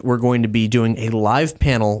 8th, we're going to be doing a live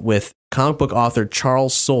panel with comic book author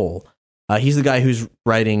Charles Soule. He's the guy who's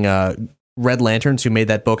writing Red Lanterns, who made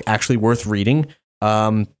that book actually worth reading.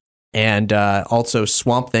 And also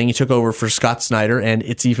Swamp Thing. He took over for Scott Snyder, and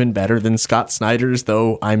it's even better than Scott Snyder's,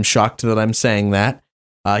 though I'm shocked that I'm saying that.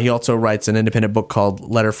 He also writes an independent book called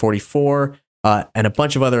Letter 44, and a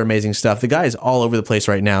bunch of other amazing stuff. The guy is all over the place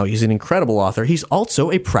right now. He's an incredible author. He's also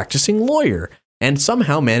a practicing lawyer, and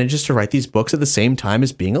somehow manages to write these books at the same time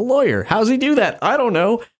as being a lawyer. How does he do that? I don't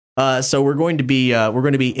know. So we're going to be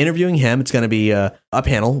interviewing him. It's going to be a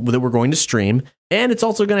panel that we're going to stream, and it's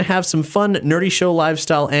also going to have some fun Nerdy Show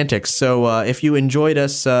lifestyle antics. So if you enjoyed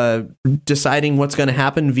us deciding what's going to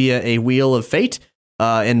happen via a Wheel of Fate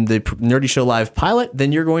in the Nerdy Show Live pilot,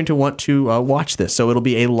 then you're going to want to watch this. So it'll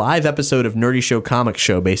be a live episode of Nerdy Show Comic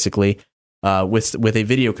Show, basically, with a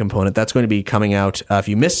video component. That's going to be coming out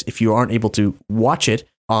if you aren't able to watch it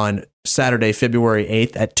on Saturday, February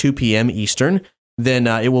 8th at 2 p.m. Eastern. Then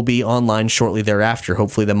it will be online shortly thereafter,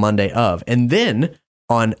 hopefully the Monday of. And then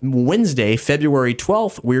on Wednesday, February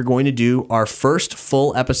 12th, we're going to do our first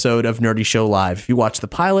full episode of Nerdy Show Live. If you watch the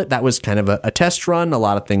pilot, that was kind of a test run. A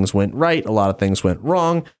lot of things went right. A lot of things went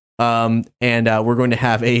wrong. And we're going to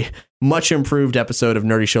have a much improved episode of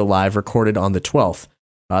Nerdy Show Live recorded on the 12th.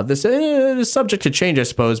 This is subject to change, I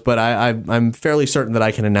suppose, but I'm fairly certain that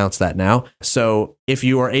I can announce that now. So if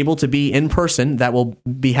you are able to be in person, that will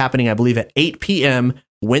be happening, I believe, at 8 p.m.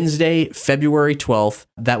 Wednesday, February 12th.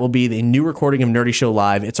 That will be the new recording of Nerdy Show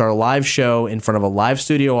Live. It's our live show in front of a live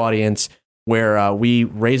studio audience where we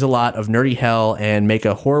raise a lot of nerdy hell and make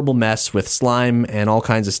a horrible mess with slime and all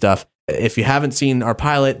kinds of stuff. If you haven't seen our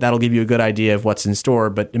pilot, that'll give you a good idea of what's in store,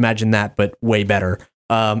 but imagine that, but way better.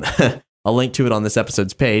 I'll link to it on this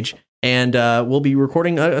episode's page. And we'll be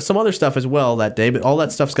recording some other stuff as well that day, but all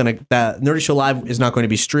that stuff's Nerdy Show Live is not going to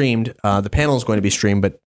be streamed. The panel is going to be streamed,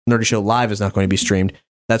 but Nerdy Show Live is not going to be streamed.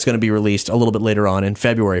 That's going to be released a little bit later on in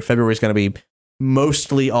February. February is going to be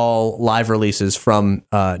mostly all live releases from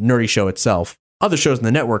Nerdy Show itself. Other shows in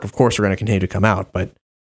the network, of course, are going to continue to come out,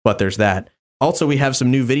 but there's that. Also, we have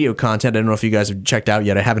some new video content. I don't know if you guys have checked out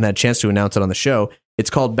yet. I haven't had a chance to announce it on the show.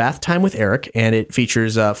 It's called Bath Time with Eric, and it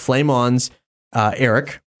features Flame On's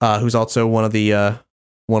Eric, who's also one of the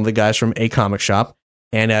guys from A Comic Shop,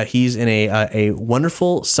 and he's in a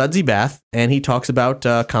wonderful sudsy bath, and he talks about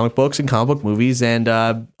comic books and comic book movies and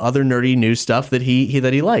other nerdy news stuff that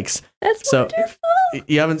he likes. That's wonderful.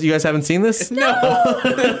 You guys haven't seen this? No.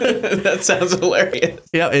 That sounds hilarious.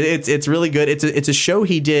 Yeah, it's really good. It's a show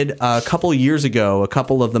he did a couple years ago. A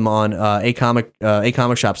couple of them on A Comic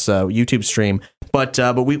Shop's YouTube stream. But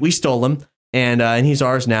we stole him, and he's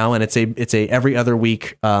ours now. And it's a every other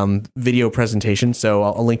week video presentation. So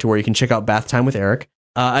I'll link to where you can check out Bath Time with Eric.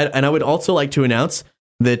 And I would also like to announce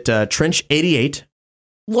that Trench88,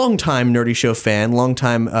 longtime Nerdy Show fan,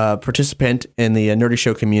 longtime participant in the Nerdy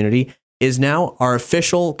Show community, is now our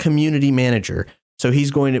official community manager. So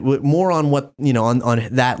he's going to more on what on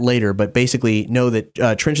that later, but basically know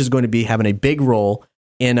that Trench is going to be having a big role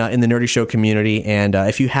in the Nerdy Show community. And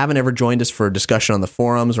if you haven't ever joined us for a discussion on the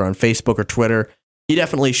forums or on Facebook or Twitter, You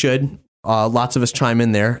definitely should. Lots of us chime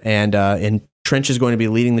in there, and Trench is going to be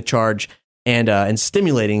leading the charge and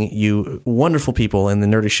stimulating you wonderful people in the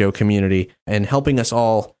Nerdy Show community and helping us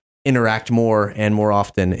all interact more and more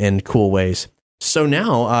often in cool ways. So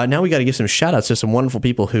now we got to give some shout outs to some wonderful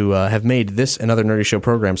people who have made this and other Nerdy Show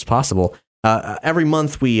programs possible. Every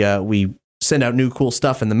month we send out new cool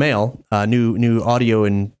stuff in the mail, new audio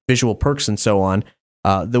and visual perks and so on.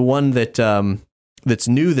 The one that's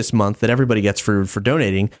new this month that everybody gets for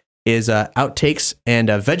donating is outtakes and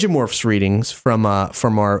Vegemorphs readings from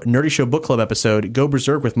our Nerdy Show Book Club episode, Go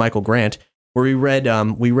Berserk with Michael Grant, where we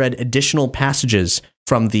read additional passages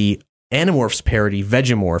from the Animorphs parody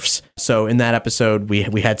Vegemorphs. So in that episode,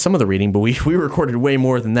 we had some of the reading, but we recorded way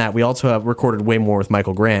more than that. We also have recorded way more with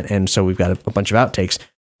Michael Grant, and so we've got a bunch of outtakes.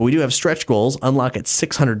 But we do have stretch goals, unlock at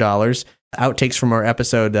 $600, outtakes from our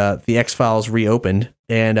episode, The X-Files Reopened,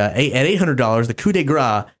 and at $800, the Coup de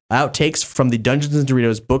Grace, outtakes from the Dungeons and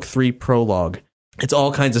Doritos Book 3 Prologue. It's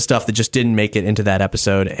all kinds of stuff that just didn't make it into that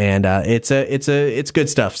episode, and it's good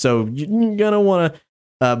stuff. So you're gonna want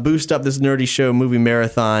to boost up this Nerdy Show movie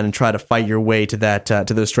marathon and try to fight your way to that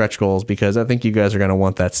to those stretch goals, because I think you guys are gonna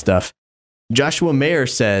want that stuff. Joshua Mayer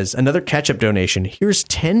says, another catch-up donation. Here's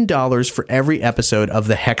 $10 for every episode of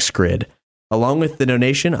the Hex Grid. Along with the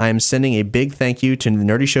donation, I am sending a big thank you to the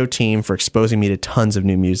Nerdy Show team for exposing me to tons of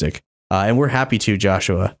new music. And we're happy to,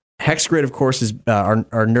 Joshua. Hex Grid, of course, is our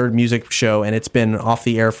nerd music show, and it's been off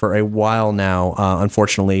the air for a while now.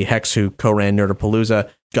 Unfortunately, Hex, who co-ran Nerdapalooza,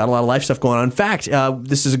 got a lot of life stuff going on. In fact,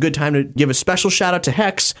 this is a good time to give a special shout out to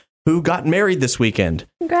Hex, who got married this weekend.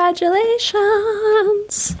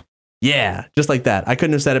 Congratulations. Yeah, just like that. I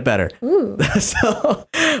couldn't have said it better. Ooh. So,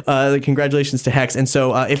 congratulations to Hex. And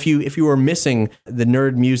so, if you were missing the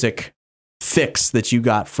nerd music fix that you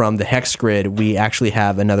got from the Hex Grid, we actually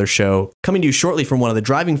have another show coming to you shortly from one of the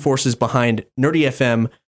driving forces behind Nerdy FM,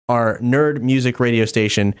 our nerd music radio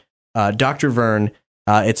station, Dr. Vern.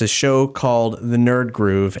 It's a show called The Nerd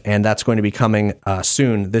Groove, and that's going to be coming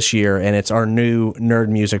soon this year, and it's our new nerd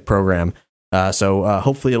music program. So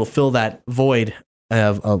hopefully it'll fill that void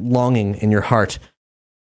of longing in your heart.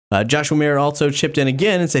 Joshua Mayer also chipped in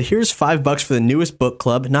again and said, here's $5 for the newest book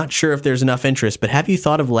club. Not sure if there's enough interest, but have you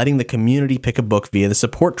thought of letting the community pick a book via the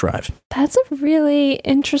support drive? That's a really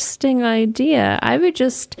interesting idea. I would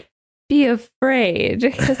just be afraid,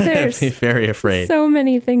 because there's be very afraid. So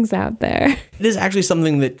many things out there. It is actually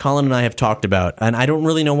something that Colin and I have talked about, and I don't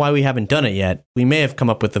really know why we haven't done it yet. We may have come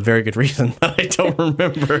up with a very good reason, but I don't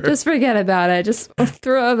remember. Just forget about it. Just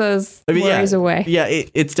throw those worries away. Yeah,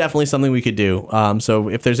 it's definitely something we could do. So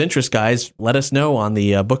if there's interest, guys, let us know on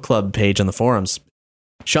the book club page on the forums.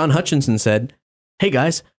 Sean Hutchinson said, hey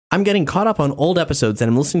guys, I'm getting caught up on old episodes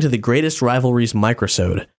and I'm listening to the Greatest Rivalries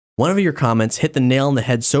microsode. One of your comments hit the nail on the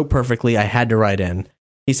head so perfectly I had to write in.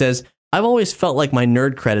 He says, I've always felt like my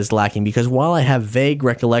nerd cred is lacking because while I have vague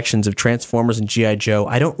recollections of Transformers and G.I. Joe,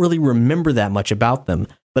 I don't really remember that much about them.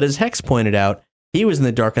 But as Hex pointed out, he was in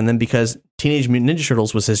the dark on them because Teenage Mutant Ninja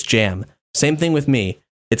Turtles was his jam. Same thing with me.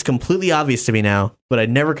 It's completely obvious to me now, but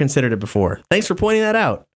I'd never considered it before. Thanks for pointing that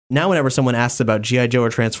out. Now whenever someone asks about G.I. Joe or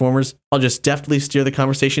Transformers, I'll just deftly steer the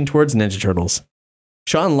conversation towards Ninja Turtles.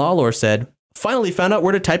 Sean Lawlor said, finally found out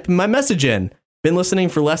where to type my message in. Been listening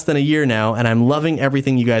for less than a year now, and I'm loving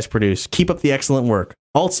everything you guys produce. Keep up the excellent work.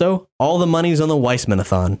 Also, all the money's on the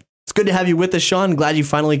Weissman-a-thon. It's good to have you with us, Sean. Glad you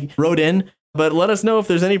finally wrote in. But let us know if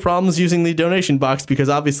there's any problems using the donation box, because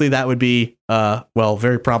obviously that would be,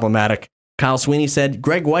 very problematic. Kyle Sweeney said,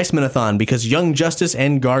 Greg Weissman-a-thon, because Young Justice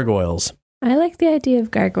and Gargoyles. I like the idea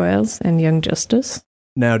of Gargoyles and Young Justice.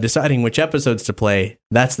 Now, deciding which episodes to play,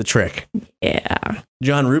 that's the trick. Yeah.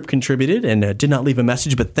 John Roop contributed and did not leave a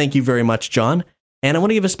message, but thank you very much, John. And I want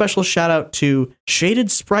to give a special shout out to Shaded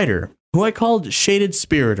Spriter, who I called Shaded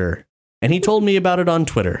Spiriter, and he told me about it on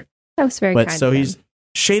Twitter. That was very kind so of him. He's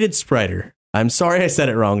Shaded Spriter. I'm sorry I said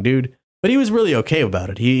it wrong, dude. But he was really okay about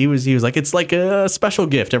it. He was like, it's like a special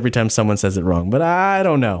gift every time someone says it wrong. But I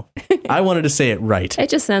don't know. I wanted to say it right. It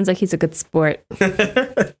just sounds like he's a good sport.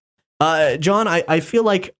 John, I feel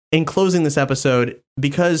like in closing this episode,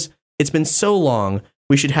 because it's been so long,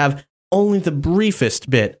 we should have only the briefest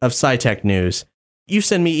bit of SciTech news. You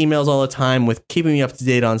send me emails all the time with keeping me up to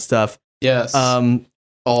date on stuff. Yes.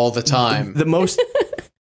 All the time. The most.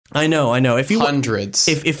 I know. If you hundreds.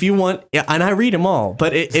 If you want, yeah, and I read them all.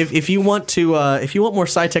 But if you want to, if you want more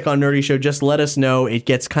SciTech on Nerdy Show, just let us know. It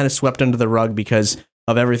gets kind of swept under the rug because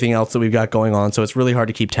of everything else that we've got going on. So it's really hard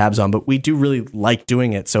to keep tabs on. But we do really like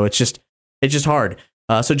doing it. So it's just hard.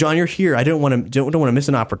 So John, you're here. I don't want to miss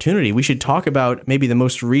an opportunity. We should talk about maybe the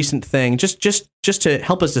most recent thing, just to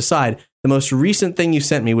help us decide. The most recent thing you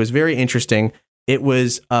sent me was very interesting. It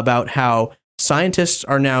was about how scientists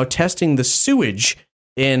are now testing the sewage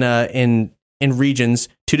in regions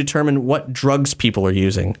to determine what drugs people are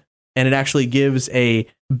using, and it actually gives a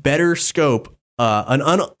better scope, an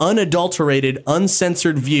unadulterated,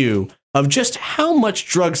 uncensored view of just how much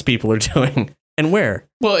drugs people are doing and where.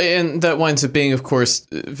 Well, and that winds up being, of course,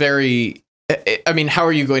 very. I mean, how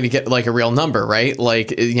are you going to get like a real number, right?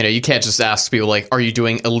 Like, you can't just ask people like, are you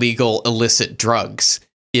doing illegal, illicit drugs?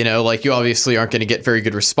 Like you obviously aren't going to get very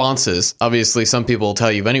good responses. Obviously, some people will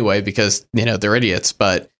tell you anyway because, they're idiots.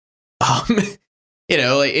 But, like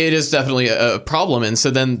it is definitely a problem. And so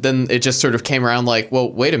then it just sort of came around like,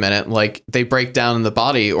 well, wait a minute. Like they break down in the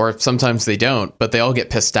body or sometimes they don't, but they all get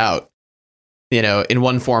pissed out, in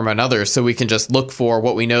one form or another. So we can just look for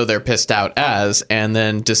what we know they're pissed out as and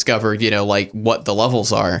then discover, like what the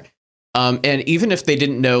levels are. And even if they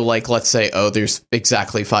didn't know, like, let's say, oh, there's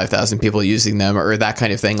exactly 5,000 people using them or that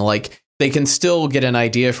kind of thing, like they can still get an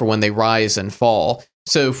idea for when they rise and fall.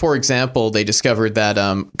 So, for example, they discovered that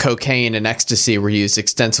cocaine and ecstasy were used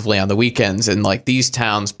extensively on the weekends in like these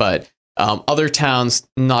towns, but other towns,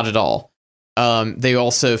 not at all. They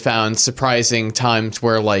also found surprising times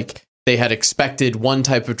where like they had expected one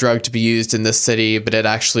type of drug to be used in this city, but it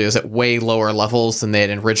actually was at way lower levels than they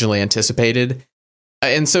had originally anticipated.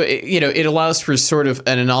 And so, it allows for sort of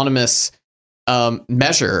an anonymous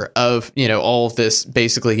measure of, all of this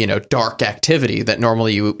basically, dark activity that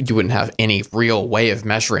normally you wouldn't have any real way of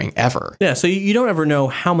measuring ever. Yeah, so you don't ever know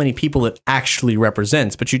how many people it actually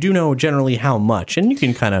represents, but you do know generally how much, and you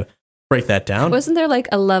can kind of break that down. Wasn't there like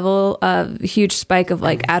a level of huge spike of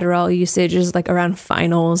like Adderall usages like around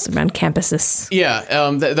finals, around campuses? Yeah,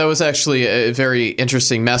 that was actually a very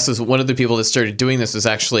interesting mess. One of the people that started doing this was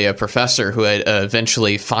actually a professor who had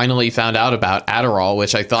finally found out about Adderall,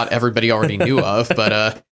 which I thought everybody already knew of.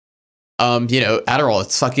 But, Adderall,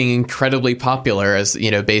 it's fucking incredibly popular as,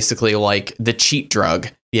 basically like the cheat drug,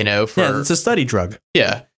 for... Yeah, it's a study drug.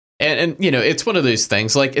 Yeah. And it's one of those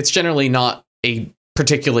things, like it's generally not a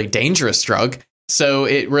particularly dangerous drug, so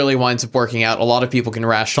it really winds up working out. A lot of people can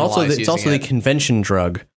rationalize. It's also the convention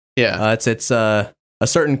drug. Yeah, it's a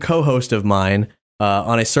certain co-host of mine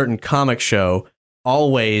on a certain comic show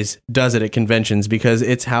always does it at conventions because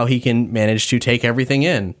it's how he can manage to take everything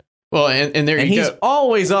in. Well, and there you go. He's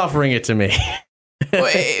always offering it to me.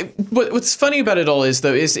 What's funny about it all is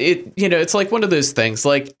it's like one of those things.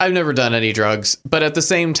 Like I've never done any drugs, but at the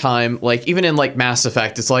same time, like even in like Mass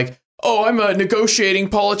Effect, it's like, oh, I'm a negotiating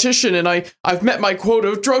politician and I've met my quota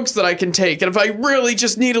of drugs that I can take. And if I really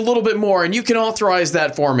just need a little bit more and you can authorize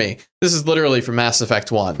that for me. This is literally from Mass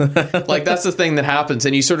Effect 1. Like, that's the thing that happens.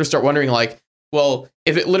 And you sort of start wondering, like, well,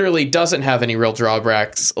 if it literally doesn't have any real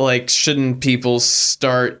drawbacks, like, shouldn't people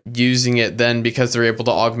start using it then because they're able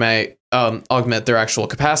to augment their actual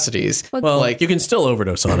capacities? Well, like you can still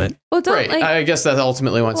overdose on it. Well, right. Like, I guess that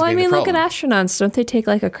ultimately wants to be the problem. Look at astronauts. Don't they take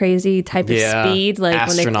like a crazy type of speed? Like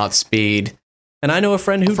astronaut speed. And I know a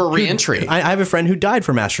friend who for reentry. I have a friend who died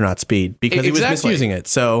from astronaut speed because he was misusing it.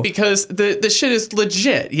 So because the shit is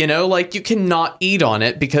legit, like you cannot eat on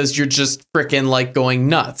it because you're just freaking like going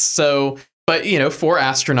nuts. So, but for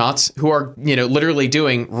astronauts who are literally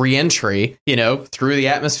doing reentry, through the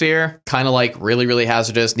atmosphere, kind of like really, really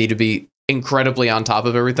hazardous, need to be incredibly on top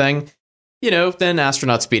of everything. Then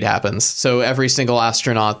astronaut speed happens. So every single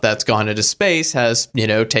astronaut that's gone into space has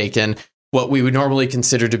taken what we would normally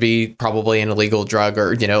consider to be probably an illegal drug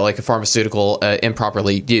or, like a pharmaceutical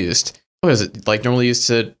improperly used. What is it? Like normally used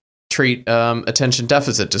to treat attention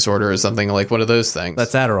deficit disorder or something, like one of those things.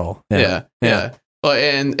 That's Adderall. Yeah. Well,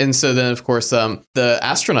 and so then, of course, the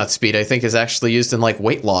astronaut speed, I think, is actually used in like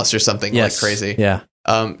weight loss or something like crazy. Yeah.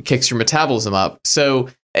 Kicks your metabolism up. So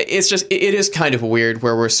it's just, it is kind of weird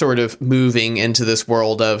where we're sort of moving into this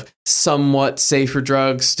world of somewhat safer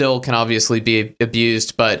drugs still can obviously be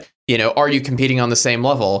abused, but are you competing on the same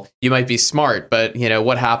level? You might be smart, but,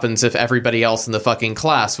 what happens if everybody else in the fucking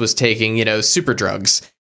class was taking, super drugs?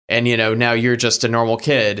 And, now you're just a normal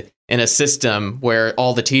kid in a system where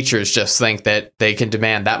all the teachers just think that they can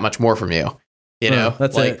demand that much more from you.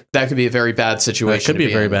 That's like that could be a very bad situation. It could be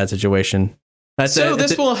a very bad situation.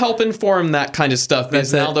 This will help inform that kind of stuff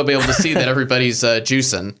because now they'll be able to see that everybody's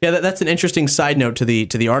juicing. Yeah, that's an interesting side note to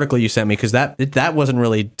the article you sent me because that wasn't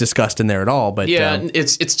really discussed in there at all. But yeah,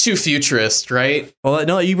 it's too futurist, right? Well,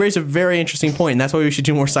 no, you raised a very interesting point, and that's why we should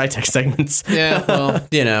do more SciTech segments. Yeah,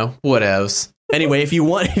 well, what else? Anyway, if you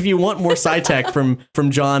want more SciTech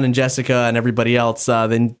from John and Jessica and everybody else,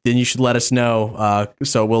 then you should let us know.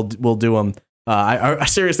 So we'll do them. I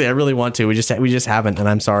seriously, I really want to. We just haven't, and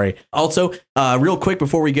I'm sorry. Also, real quick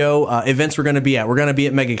before we go, events we're going to be at. We're going to be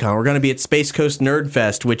at MegaCon. We're going to be at Space Coast Nerd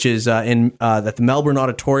Fest, which is at the Melbourne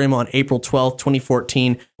Auditorium on April 12th,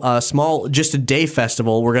 2014. Small, just a day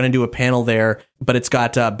festival. We're going to do a panel there, but it's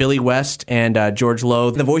got Billy West and George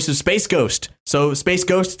Lowe, the voice of Space Ghost. So Space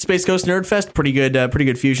Ghost Nerd Fest, pretty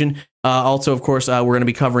good fusion. Also, of course, we're going to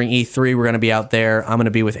be covering E3. We're going to be out there. I'm going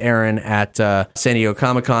to be with Aaron at San Diego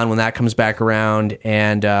Comic-Con when that comes back around.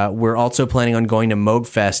 And we're also planning on going to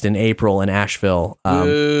MoogFest in April in Asheville.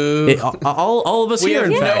 All of us we here,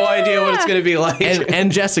 have in fact. no idea what it's going to be like.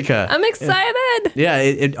 And Jessica. I'm excited. Yeah,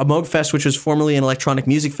 a MoogFest, which was formerly an electronic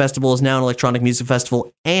music festival, is now an electronic music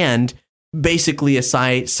festival and basically a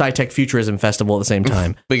sci-tech futurism festival at the same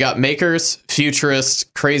time. We got makers, futurists,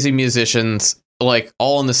 crazy musicians, like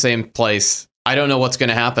all in the same place. I don't know what's going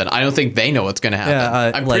to happen. I don't think they know what's going to happen.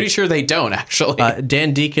 Yeah, I'm pretty sure they don't, actually.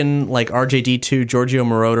 Dan Deacon, like RJD2, Giorgio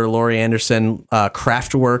Moroder, Laurie Anderson,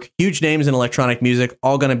 Kraftwerk, huge names in electronic music,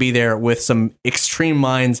 all going to be there with some extreme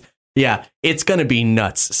minds. Yeah, it's going to be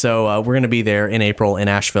nuts. So we're going to be there in April in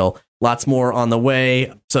Asheville. Lots more on the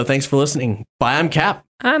way. So thanks for listening. Bye, I'm Cap.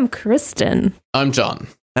 I'm Kristen. I'm John.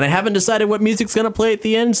 And I haven't decided what music's going to play at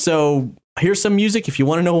the end, so here's some music. If you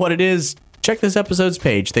want to know what it is, check this episode's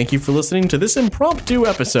page. Thank you for listening to this impromptu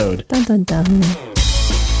episode. Dun dun dun.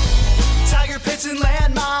 Tiger pits and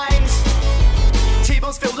landmines,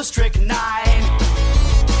 T-bones filled with strychnine,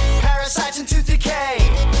 parasites and tooth decay,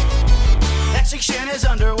 extinction is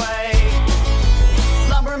underway,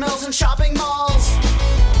 lumber mills and shopping malls,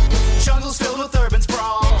 jungles filled with urban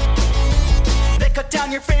sprawl, they cut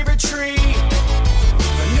down your favorite tree,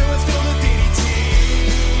 the new one's filled with DDT.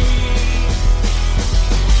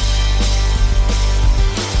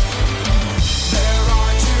 There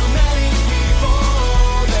are too many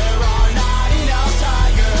people, there are not enough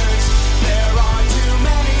tigers. There are too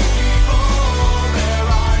many people, there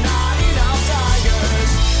are not enough tigers.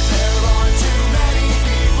 There are too many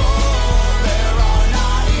people, there are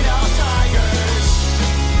not enough tigers.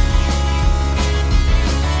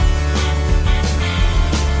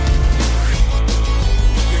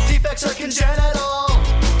 Your defects are congenital,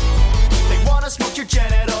 they wanna smoke your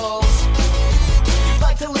genitals. You'd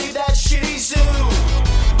like to leave that shitty zoo,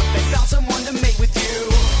 but they found someone to mate with you.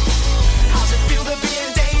 How's it feel to be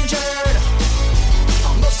endangered?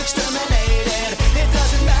 Almost exterminated. It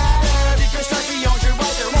doesn't matter if you're stripy or your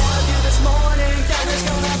white. There more of you this morning than there's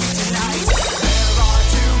gonna be tonight. There are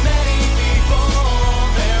too many people,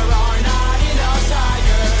 there are not enough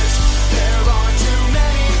tigers. There are too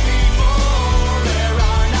many people, there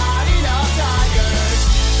are not enough tigers.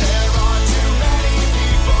 There are too many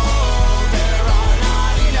people, there are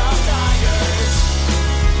not enough tigers.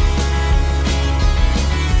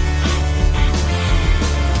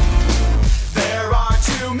 There are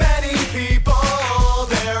too many people,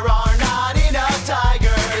 there are not enough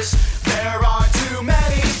tigers. There are too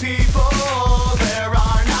many people, there are not enough tigers. There are too many people, there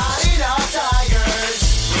are not enough tigers.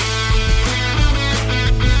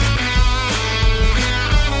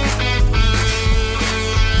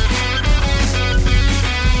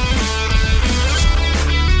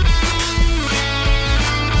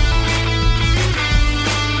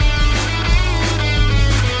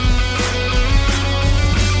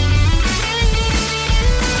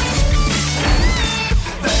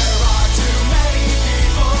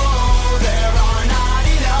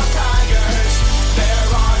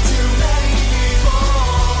 There are too many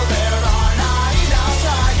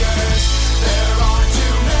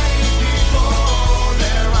people,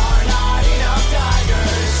 there are not enough tigers. There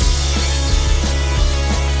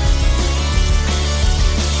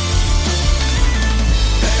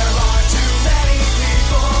are too many people, there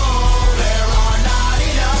are not enough tigers. There are too many people, there are not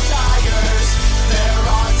enough tigers. There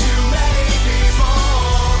are too many people,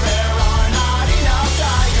 there are not enough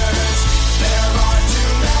tigers. There are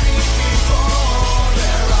too many people,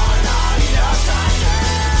 there are not enough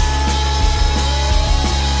tigers.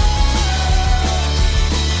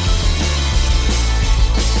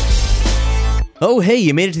 Oh, hey,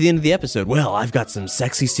 you made it to the end of the episode. Well, I've got some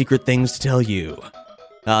sexy secret things to tell you.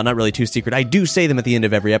 Not really too secret. I do say them at the end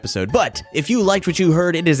of every episode. But if you liked what you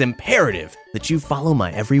heard, it is imperative that you follow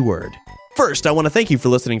my every word. First, I want to thank you for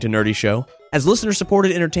listening to Nerdy Show. As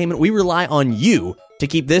listener-supported entertainment, we rely on you to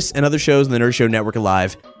keep this and other shows in the Nerdy Show network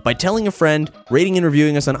alive by telling a friend, rating and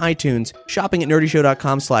reviewing us on iTunes, shopping at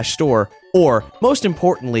nerdyshow.com/store, or, most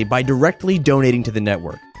importantly, by directly donating to the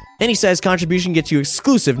network. Any size contribution gets you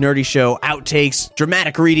exclusive Nerdy Show outtakes,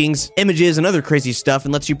 dramatic readings, images, and other crazy stuff,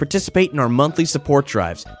 and lets you participate in our monthly support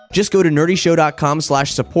drives. Just go to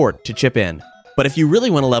nerdyshow.com/support to chip in. But But if you really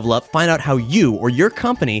want to level up, find out how you or your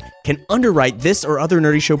company can underwrite this or other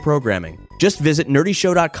Nerdy Show programming. Just visit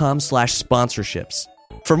nerdyshow.com/sponsorships.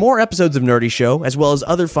 For more episodes of Nerdy Show, as well as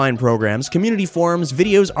other fine programs, community forums,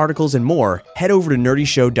 videos, articles, and more, head over to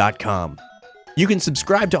nerdyshow.com. You can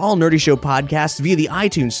subscribe to all Nerdy Show podcasts via the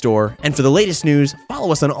iTunes Store, and for the latest news,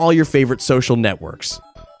 follow us on all your favorite social networks.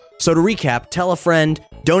 So to recap, tell a friend,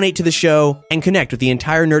 donate to the show, and connect with the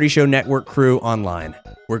entire Nerdy Show Network crew online.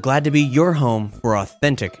 We're glad to be your home for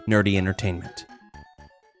authentic nerdy entertainment.